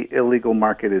the illegal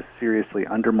market is seriously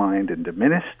undermined and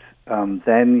diminished,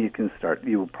 then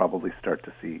you will probably start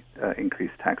to see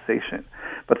increased taxation.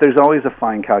 But there's always a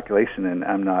fine calculation, and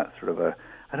I'm not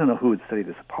I don't know who would study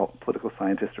this, a political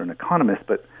scientist or an economist,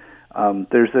 but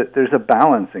there's a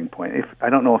balancing point.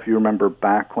 I don't know if you remember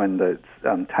back when the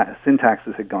sin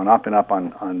taxes had gone up and up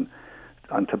on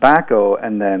tobacco,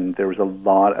 and then there was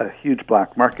a huge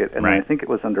black market, and then I think it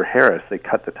was under Harris they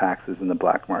cut the taxes in the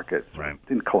black market.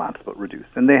 Didn't collapse but reduced,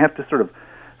 and they have to sort of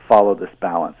follow this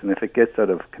balance. And if it gets out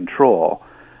of control,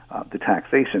 the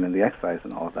taxation and the excise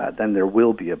and all of that, then there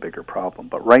will be a bigger problem.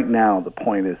 But right now the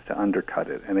point is to undercut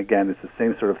it. And again, it's the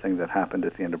same sort of thing that happened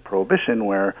at the end of Prohibition,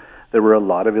 where there were a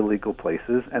lot of illegal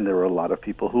places and there were a lot of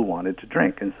people who wanted to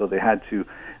drink, and so they had to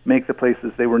make the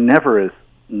places, they were never as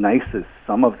nice as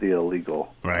some of the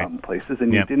illegal places,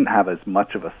 and you didn't have as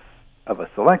much of a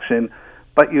selection,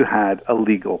 but you had a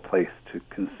legal place to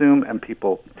consume, and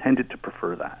people tended to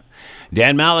prefer that.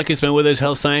 Dan Malik has been with us,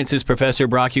 health sciences professor,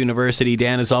 Brock University.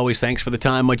 Dan, as always, thanks for the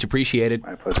time. Much appreciated.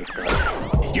 My pleasure,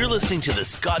 Scott. You're listening to the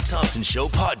Scott Thompson Show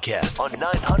podcast on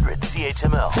 900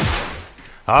 CHML.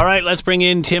 All right, let's bring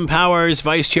in Tim Powers,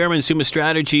 Vice Chairman, Summa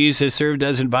Strategies, has served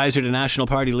as advisor to national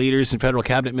party leaders and federal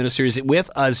cabinet ministers with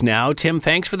us now. Tim,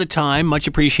 thanks for the time. Much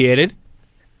appreciated.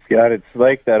 Scott, it's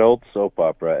like that old soap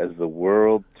opera, as the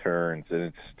world turns, and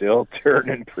it's still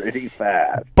turning pretty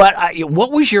fast. But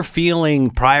what was your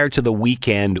feeling prior to the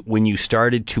weekend when you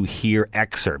started to hear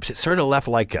excerpts? It sort of left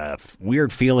like a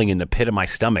weird feeling in the pit of my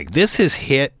stomach. This is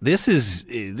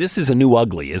a new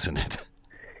ugly, isn't it?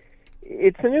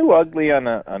 It's a new ugly on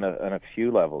a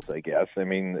few levels, I guess. I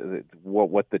mean,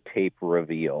 what the tape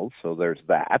reveals. So there's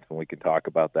that, and we can talk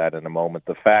about that in a moment.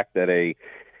 The fact that a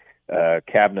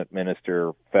cabinet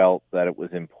minister felt that it was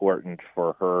important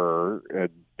for her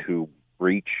to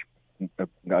breach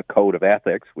a code of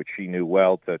ethics, which she knew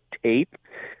well, to tape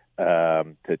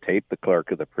to tape the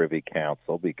clerk of the Privy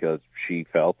Council because she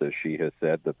felt, as she has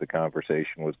said, that the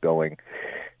conversation was going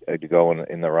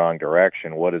in the wrong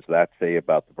direction. What does that say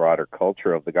about the broader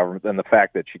culture of the government? And the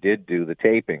fact that she did do the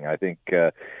taping, I think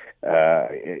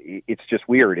it's just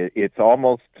weird. It's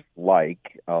almost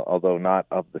like, although not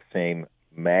of the same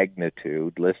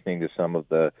magnitude, listening to some of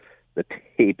the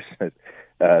tapes,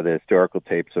 the historical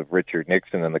tapes of Richard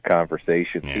Nixon and the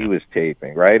conversations he was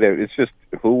taping, right? It's just,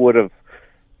 who would have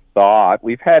thought?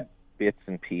 We've had bits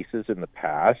and pieces in the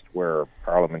past where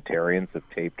parliamentarians have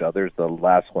taped others. The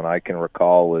last one I can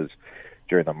recall was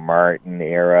during the Martin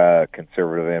era. A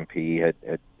Conservative MP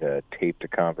had taped a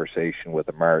conversation with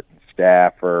a Martin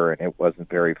staffer, and it wasn't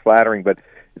very flattering, but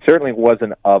it certainly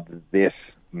wasn't of this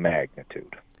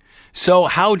magnitude. So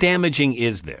how damaging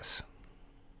is this?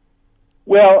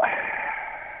 Well,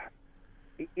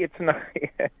 it's not.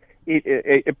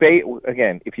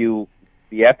 Again, if you,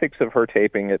 the ethics of her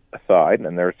taping it aside,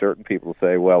 and there are certain people who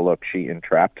say, "Well, look, she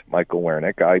entrapped Michael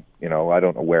Wernick." I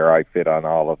don't know where I fit on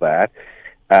all of that.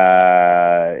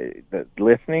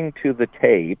 Listening to the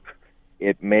tape,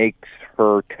 it makes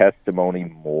her testimony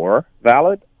more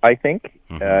valid, I think,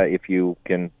 if you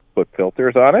can put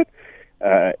filters on it,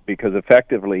 because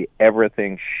effectively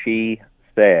everything she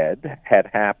said had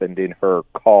happened in her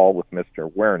call with Mr.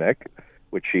 Wernick,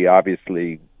 which she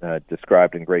obviously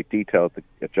described in great detail at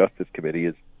the Justice Committee,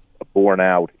 is borne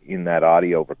out in that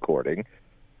audio recording.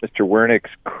 Mr.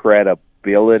 Wernick's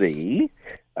credibility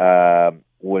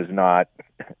was not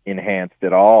enhanced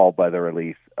at all by the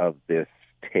release of this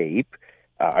tape.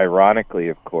 Ironically,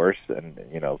 of course, and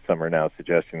some are now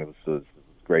suggesting this was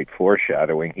great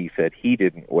foreshadowing. He said he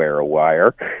didn't wear a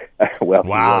wire. Well,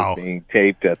 wow. He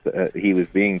was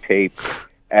being taped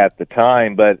at the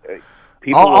time, but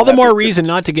people all the more reason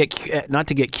not to get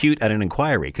cute at an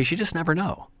inquiry, because you just never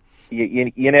know.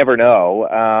 You never know.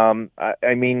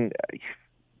 I mean,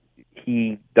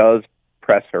 he does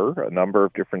press her a number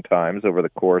of different times over the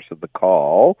course of the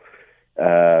call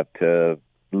to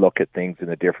look at things in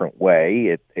a different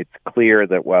way. It's clear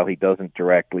that while he doesn't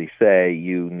directly say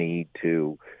you need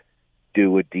to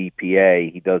do a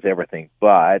DPA, he does everything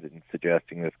but, and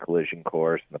suggesting this collision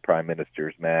course, and the Prime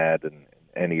Minister's mad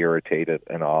and irritated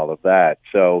and all of that.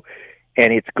 So,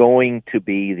 and it's going to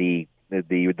be the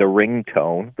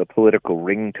ringtone, the political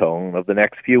ringtone of the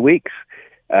next few weeks,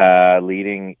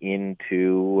 leading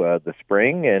into the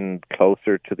spring and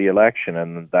closer to the election.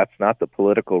 And that's not the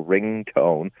political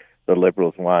ringtone the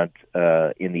Liberals want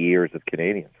in the ears of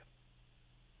Canadians.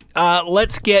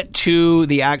 Let's get to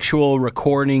the actual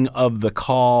recording of the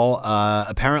call.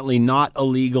 Apparently not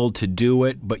illegal to do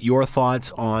it, but your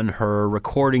thoughts on her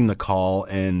recording the call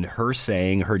and her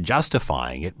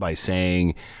justifying it by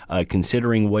saying,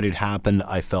 considering what had happened,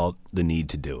 I felt the need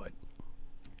to do it.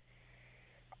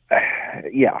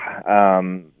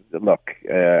 Look,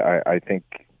 I think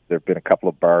there have been a couple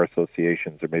of bar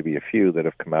associations, or maybe a few, that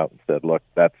have come out and said, look,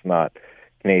 that's not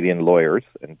Canadian lawyers,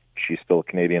 and she's still a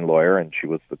Canadian lawyer, and she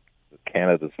was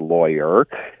Canada's lawyer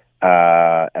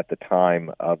at the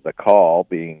time of the call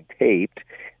being taped.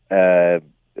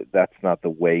 That's not the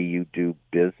way you do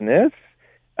business.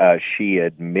 She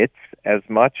admits as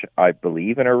much, I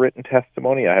believe, in her written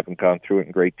testimony. I haven't gone through it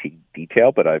in great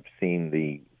detail, but I've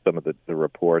seen some of the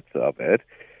reports of it.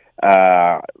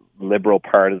 Liberal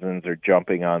partisans are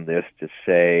jumping on this to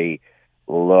say,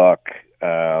 look,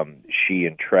 she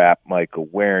entrapped Michael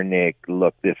Wernick.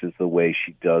 Look, this is the way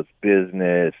she does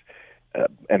business.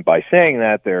 And by saying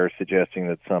that, they're suggesting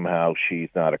that somehow she's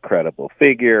not a credible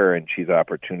figure and she's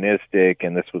opportunistic,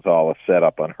 and this was all a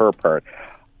setup on her part.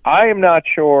 I am not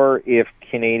sure if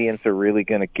Canadians are really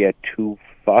going to get too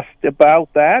fussed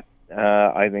about that.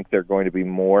 I think they're going to be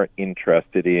more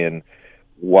interested in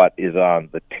what is on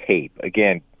the tape.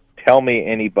 Again, tell me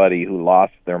anybody who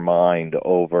lost their mind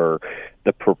over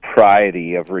the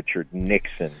propriety of Richard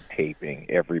Nixon taping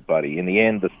everybody. In the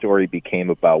end, the story became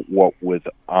about what was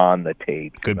on the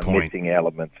tape, missing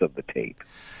elements of the tape.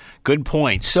 Good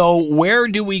point. So where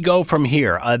do we go from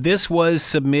here? This was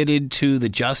submitted to the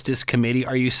Justice Committee.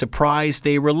 Are you surprised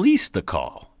they released the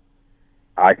call?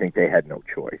 I think they had no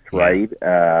choice, right?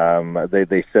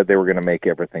 They said they were going to make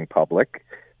everything public.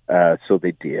 So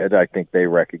they did. I think they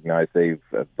recognize the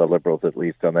Liberals, at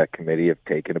least on that committee, have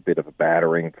taken a bit of a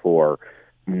battering for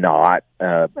not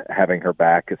having her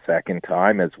back a second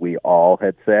time. As we all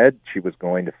had said, she was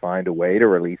going to find a way to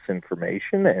release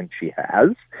information, and she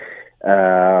has.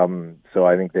 So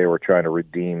I think they were trying to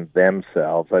redeem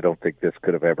themselves. I don't think this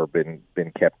could have ever been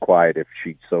kept quiet if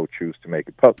she so chose to make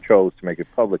it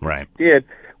public. Right. She did.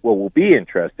 What will be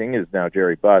interesting is now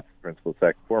Jerry Butts,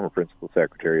 former principal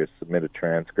secretary, has submitted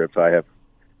transcripts. I have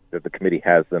the committee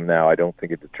has them now. I don't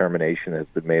think a determination has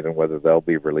been made on whether they'll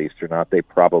be released or not. They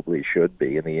probably should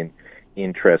be in the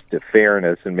interest of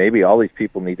fairness, and maybe all these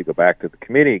people need to go back to the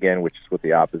committee again, which is what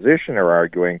the opposition are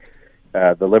arguing.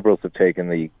 The Liberals have taken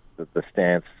the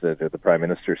stance that the Prime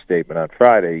Minister's statement on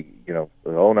Friday,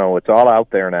 oh no, it's all out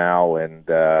there now, and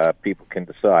people can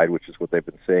decide, which is what they've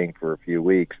been saying for a few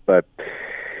weeks. But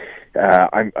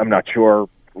I'm not sure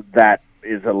that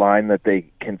is a line that they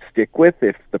can stick with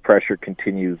if the pressure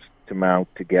continues to mount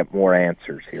to get more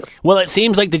answers here. Well, it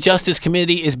seems like the Justice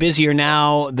Committee is busier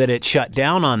now that it shut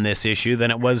down on this issue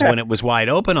than it was when it was wide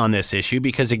open on this issue,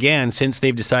 because again, since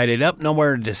they've decided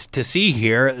nowhere to see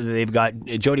here, they've got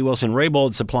Jody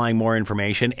Wilson-Raybould supplying more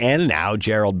information and now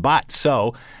Gerald Butt.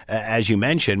 So, as you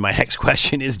mentioned, my next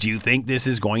question is, do you think this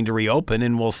is going to reopen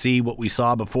and we'll see what we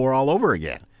saw before all over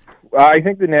again? I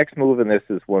think the next move in this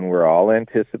is one we're all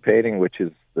anticipating, which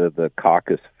is the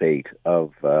caucus fate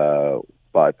of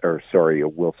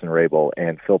Wilson-Raybould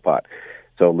and Philpott.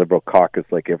 So Liberal caucus,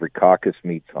 like every caucus,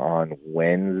 meets on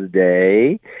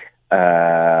Wednesday.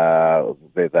 That's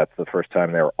the first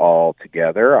time they're all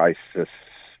together. I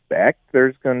suspect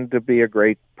there's going to be a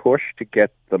great push to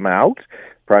get them out.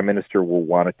 Prime Minister will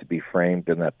want it to be framed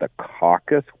in that the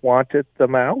caucus wanted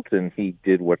them out, and he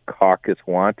did what caucus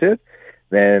wanted.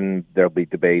 Then there'll be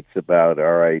debates about,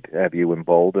 all right, have you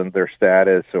emboldened their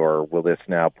status, or will this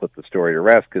now put the story to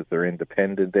rest because they're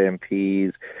independent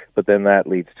MPs? But then that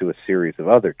leads to a series of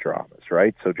other dramas,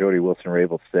 right? So Jody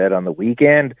Wilson-Raybould said on the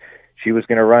weekend she was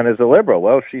going to run as a Liberal.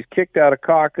 Well, she's kicked out of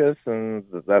caucus, and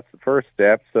that's the first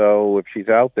step. So if she's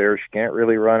out there, she can't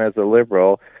really run as a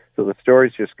Liberal. So the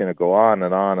story's just going to go on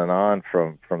and on and on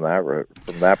from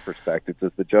that perspective.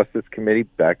 Does the Justice Committee,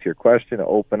 back to your question,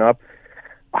 open up?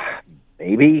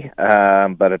 Maybe,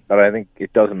 but I think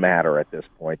it doesn't matter at this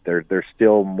point. There's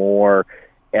still more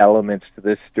elements to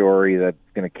this story that's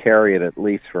going to carry it at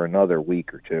least for another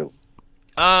week or two.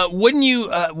 Wouldn't you?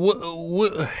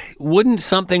 Wouldn't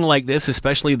something like this,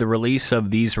 especially the release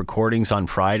of these recordings on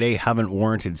Friday, haven't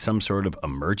warranted some sort of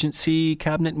emergency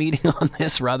cabinet meeting on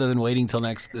this rather than waiting till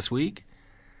this week?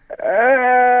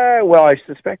 Well, I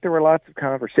suspect there were lots of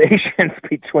conversations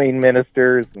between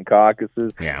ministers and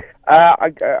caucuses. Yeah.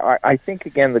 I think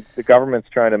again the government's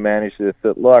trying to manage this.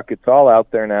 That look, it's all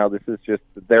out there now. This is just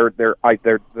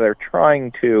they're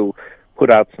trying to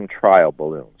put out some trial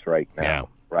balloons right now. Yeah.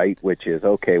 Right, which is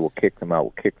okay. We'll kick them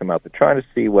out. They're trying to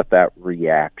see what that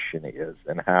reaction is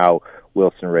and how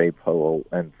Wilson-Raybould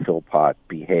and Philpott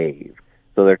behave.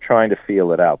 So they're trying to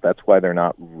feel it out. That's why they're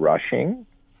not rushing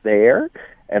there.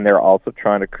 And they're also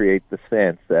trying to create the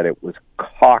sense that it was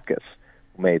caucus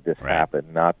who made this happen,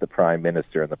 not the Prime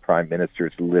Minister. And the Prime Minister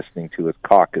is listening to his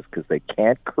caucus because they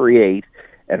can't create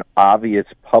an obvious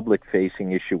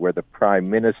public-facing issue where the Prime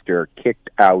Minister kicked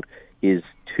out his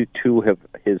two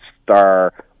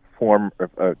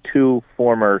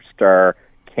former star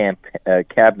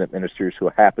cabinet ministers who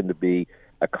happen to be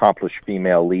accomplished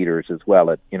female leaders as well.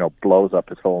 It blows up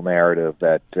his whole narrative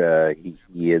that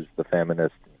he is the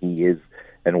feminist. He is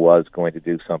and was going to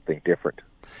do something different.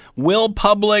 Will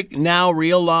public now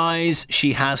realize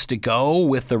she has to go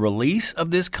with the release of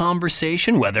this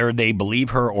conversation, whether they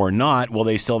believe her or not? Will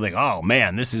they still think, oh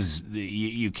man,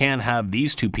 you can't have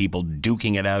these two people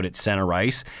duking it out at center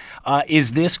ice?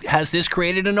 Has this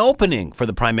created an opening for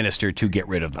the Prime Minister to get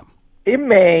rid of them? It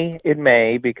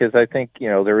may, because I think,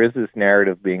 there is this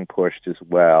narrative being pushed as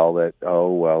well that,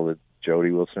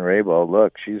 Jody Wilson-Raybould,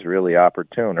 look, she's really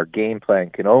opportune. Her game plan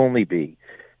can only be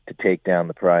to take down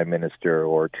the Prime Minister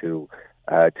or to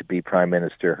be Prime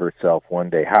Minister herself one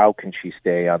day. How can she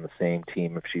stay on the same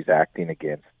team if she's acting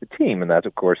against the team? And that,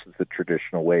 of course, is the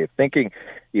traditional way of thinking.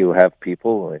 You have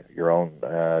people, your own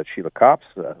Sheila Copps,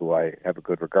 who I have a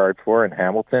good regard for, in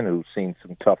Hamilton, who's seen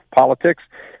some tough politics,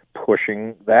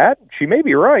 pushing that. She may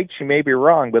be right, she may be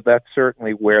wrong, but that's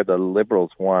certainly where the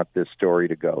Liberals want this story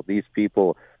to go. These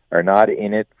people are not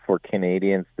in it for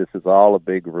Canadians. This is all a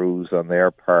big ruse on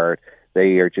their part.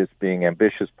 They are just being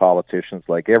ambitious politicians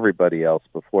like everybody else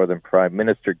before them. Prime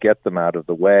Minister, get them out of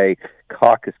the way.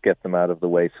 Caucus, get them out of the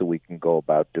way so we can go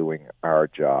about doing our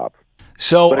job.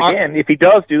 But again, if he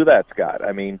does do that, Scott,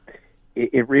 I mean,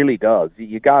 it really does.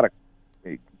 You got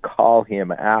to call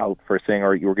him out for saying, all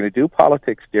right, you're going to do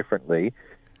politics differently.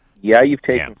 Yeah, you've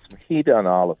taken some heat on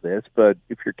all of this, but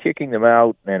if you're kicking them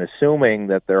out and assuming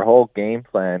that their whole game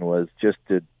plan was just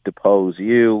to depose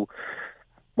you,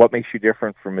 what makes you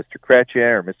different from Mr.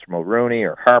 Chrétien or Mr. Mulroney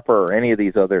or Harper or any of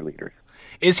these other leaders?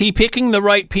 Is he picking the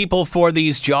right people for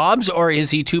these jobs, or is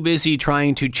he too busy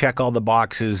trying to check all the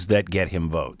boxes that get him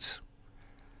votes?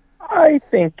 I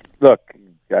think, look,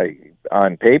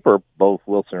 on paper, both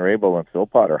Wilson Raybould and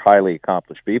Philpott are highly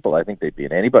accomplished people. I think they'd be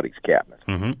in anybody's cabinet.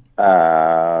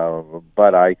 Mm-hmm.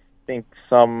 But I think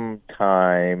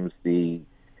sometimes the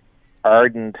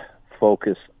ardent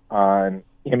focus on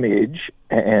image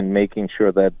and making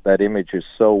sure that that image is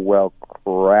so well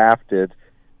crafted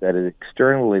that it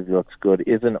externally looks good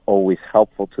isn't always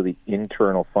helpful to the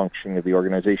internal functioning of the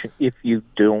organization if you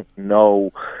don't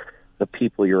know the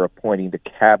people you're appointing to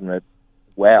cabinet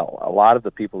well. A lot of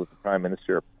the people that the Prime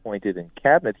Minister appointed in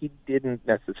cabinet, he didn't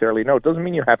necessarily know. It doesn't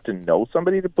mean you have to know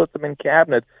somebody to put them in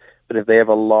cabinet, but if they have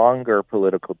a longer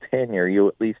political tenure, you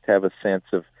at least have a sense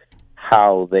of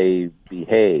how they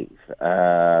behave.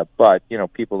 But,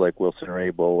 people like Wilson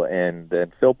Raybould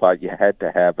and Philpott, you had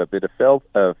to have a bit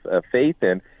of faith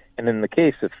in. And in the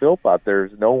case of Philpott,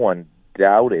 there's no one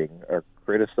doubting or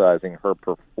criticizing her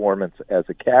performance as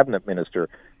a cabinet minister.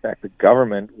 In fact, the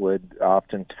government would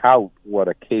often tout what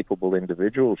a capable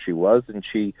individual she was, and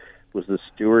she was the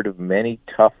steward of many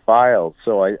tough files.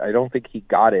 So I don't think he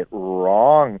got it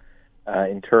wrong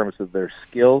in terms of their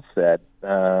skill set.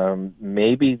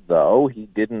 Maybe, though, he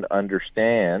didn't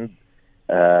understand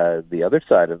the other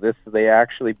side of this. They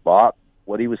actually bought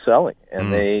what he was selling,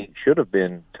 and they should have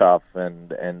been tough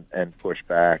and pushed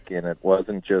back, and it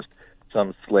wasn't just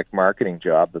some slick marketing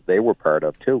job that they were part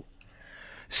of, too.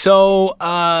 So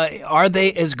are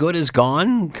they as good as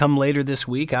gone come later this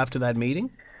week after that meeting?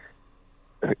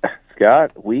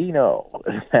 Scott, we know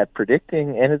that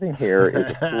predicting anything here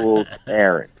is a fool's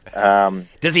errand.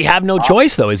 Does he have no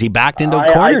choice, though? Is he backed into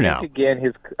a corner now?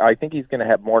 I think he's going to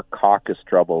have more caucus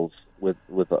troubles with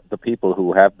the people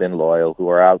who have been loyal, who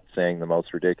are out saying the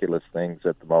most ridiculous things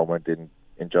at the moment in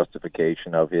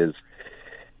justification of his,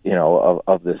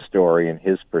 of this story and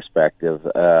his perspective.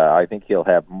 I think he'll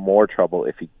have more trouble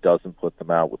if he doesn't put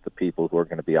them out with the people who are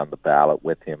going to be on the ballot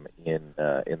with him in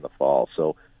the fall.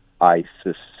 So I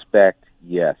suspect,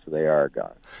 yes, they are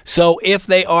gone. So if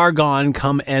they are gone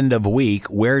come end of week,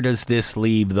 where does this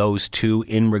leave those two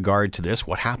in regard to this?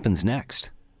 What happens next?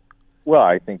 Well,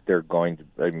 I think they're going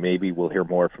to, maybe we'll hear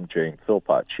more from Jane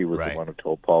Philpott. She was the one who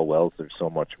told Paul Wells there's so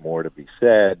much more to be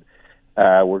said.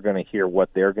 We're going to hear what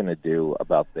they're going to do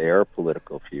about their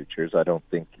political futures. I don't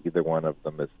think either one of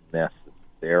them is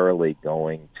necessarily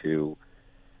going to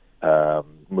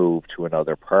move to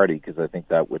another party, because I think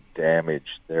that would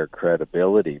damage their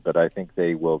credibility. But I think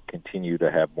they will continue to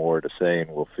have more to say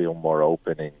and will feel more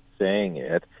open in saying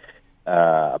it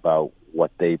about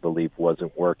what they believe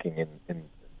wasn't working in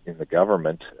the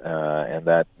government, and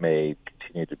that may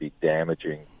continue to be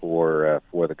damaging for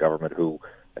the government, who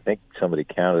I think somebody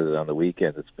counted it on the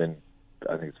weekend. It's been,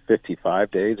 I think it's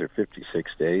 55 days or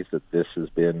 56 days that this has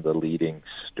been the leading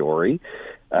story,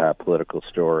 political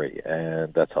story,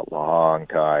 and that's a long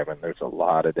time, and there's a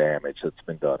lot of damage that's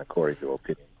been done according to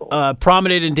opinion polls.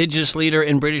 Prominent Indigenous leader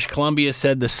in British Columbia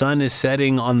said the sun is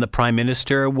setting on the Prime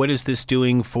Minister. What is this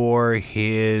doing for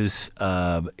his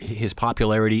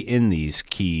popularity in these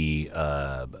key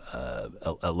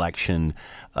election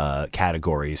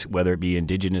categories, whether it be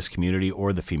Indigenous community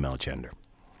or the female gender?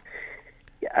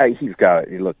 He's got,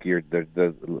 look,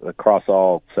 the across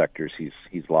all sectors,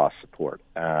 he's lost support.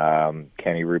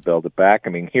 Can he rebuild it back? I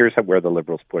mean, here's where the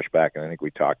Liberals push back, and I think we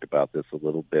talked about this a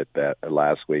little bit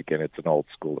last week, and it's an old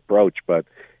school approach, but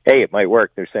hey, it might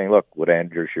work. They're saying, look, would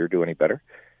Andrew Scheer do any better?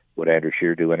 Would Andrew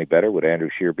Scheer do any better? Would Andrew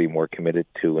Scheer be more committed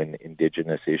to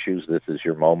Indigenous issues? This is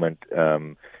your moment.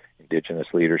 Indigenous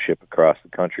leadership across the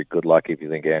country. Good luck if you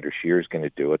think Andrew Scheer is going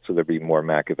to do it. So there'll be more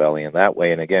Machiavellian that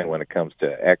way. And again, when it comes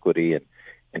to equity and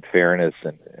fairness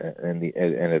and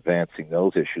advancing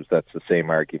those issues, that's the same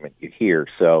argument you hear.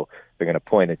 So they're going to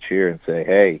point at Scheer and say,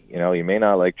 hey, you may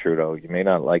not like Trudeau, you may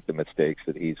not like the mistakes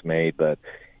that he's made, but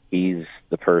he's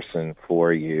the person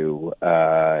for you.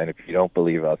 And if you don't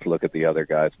believe us, look at the other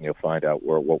guys, and you'll find out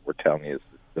what we're telling you is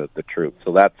the truth.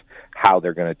 So that's how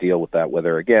they're going to deal with that.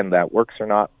 Whether, again, that works or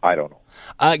not, I don't know.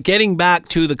 Getting back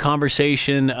to the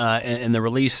conversation and the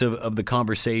release of the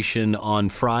conversation on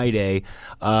Friday,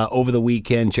 over the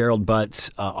weekend, Gerald Butts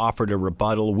offered a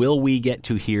rebuttal. Will we get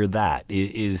to hear that?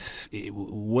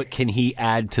 What can he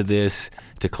add to this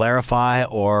to clarify,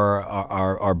 or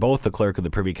are both the clerk of the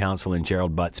Privy Council and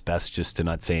Gerald Butts best just to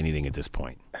not say anything at this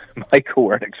point? Michael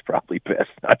Warnick's probably best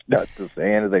not to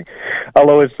say anything.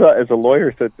 Although, as a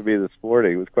lawyer said to me this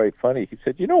morning, it was quite funny. He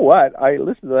said, you know what? I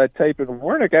listened to that tape, and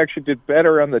Warnick actually did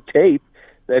better on the tape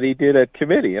that he did at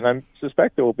committee. And I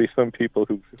suspect there will be some people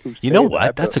who you know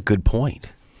what? That's a good point.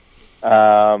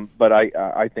 But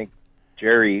I think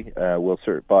Jerry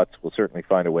Butts will certainly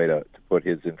find a way to put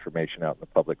his information out in the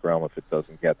public realm if it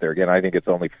doesn't get there. Again, I think it's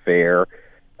only fair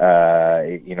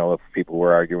If people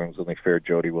were arguing it was only fair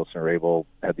Jody Wilson-Raybould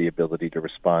had the ability to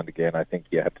respond again, I think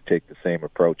you have to take the same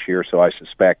approach here. So I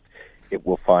suspect it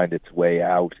will find its way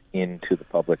out into the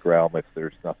public realm if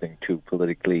there's nothing too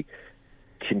politically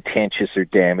contentious or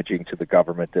damaging to the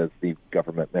government, as the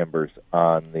government members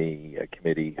on the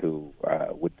committee who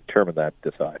would determine that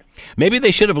decide. Maybe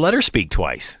they should have let her speak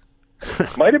twice.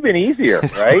 Might have been easier,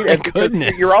 right? My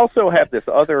goodness. You also have this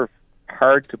other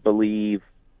hard-to-believe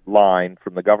line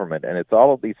from the government, and it's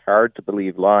all of these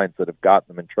hard-to-believe lines that have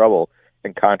gotten them in trouble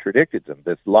and contradicted them.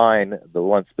 This line, the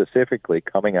one specifically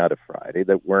coming out of Friday,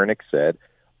 that Wernick said,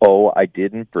 I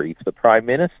didn't brief the Prime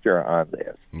Minister on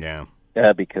this. Yeah.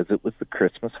 Because it was the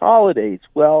Christmas holidays.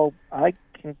 Well, I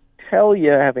can tell you,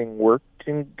 having worked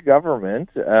in government,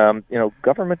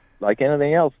 government, like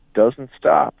anything else, doesn't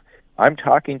stop. I'm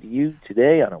talking to you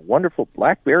today on a wonderful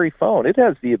BlackBerry phone. It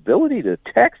has the ability to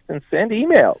text and send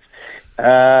emails.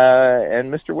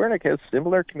 And Mr. Wernick has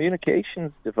similar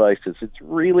communications devices. It's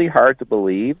really hard to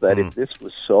believe that if this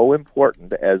was so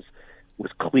important, as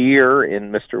was clear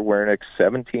in Mr. Wernick's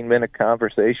 17-minute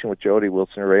conversation with Jody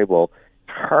Wilson-Raybould,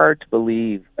 it's hard to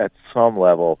believe at some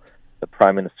level the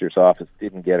Prime Minister's office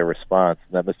didn't get a response,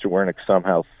 and that Mr. Wernick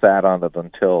somehow sat on it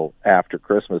until after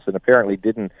Christmas and apparently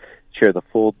didn't share the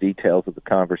full details of the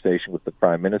conversation with the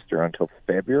Prime Minister until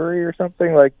February or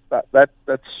something like that. That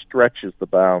stretches the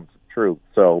bounds of truth.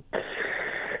 So,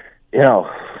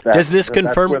 does this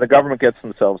confirm that's where the government gets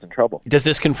themselves in trouble? Does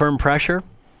this confirm pressure?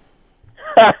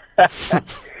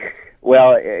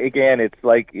 Well, again, it's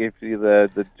like if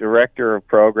the director of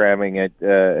programming at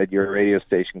your radio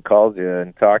station calls you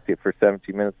and talks to you for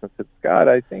 17 minutes and says, Scott,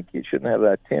 I think you shouldn't have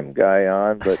that Tim guy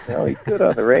on, but he's good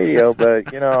on the radio,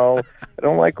 but I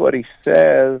don't like what he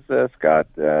says. Scott,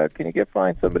 can you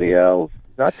find somebody else?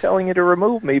 Not telling you to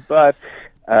remove me, but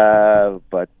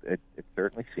it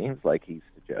certainly seems like he's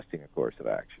suggesting a course of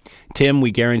action. Tim,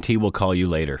 we guarantee we'll call you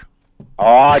later.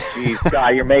 Oh, geez,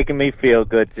 Scott, you're making me feel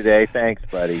good today. Thanks,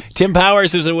 buddy. Tim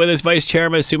Powers is with us, Vice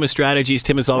Chairman of Summa Strategies.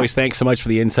 Tim, as always, thanks so much for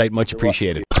the insight. Much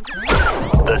appreciated.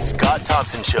 The Scott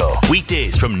Thompson Show,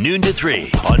 weekdays from noon to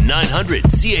 3 on 900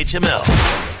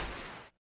 CHML.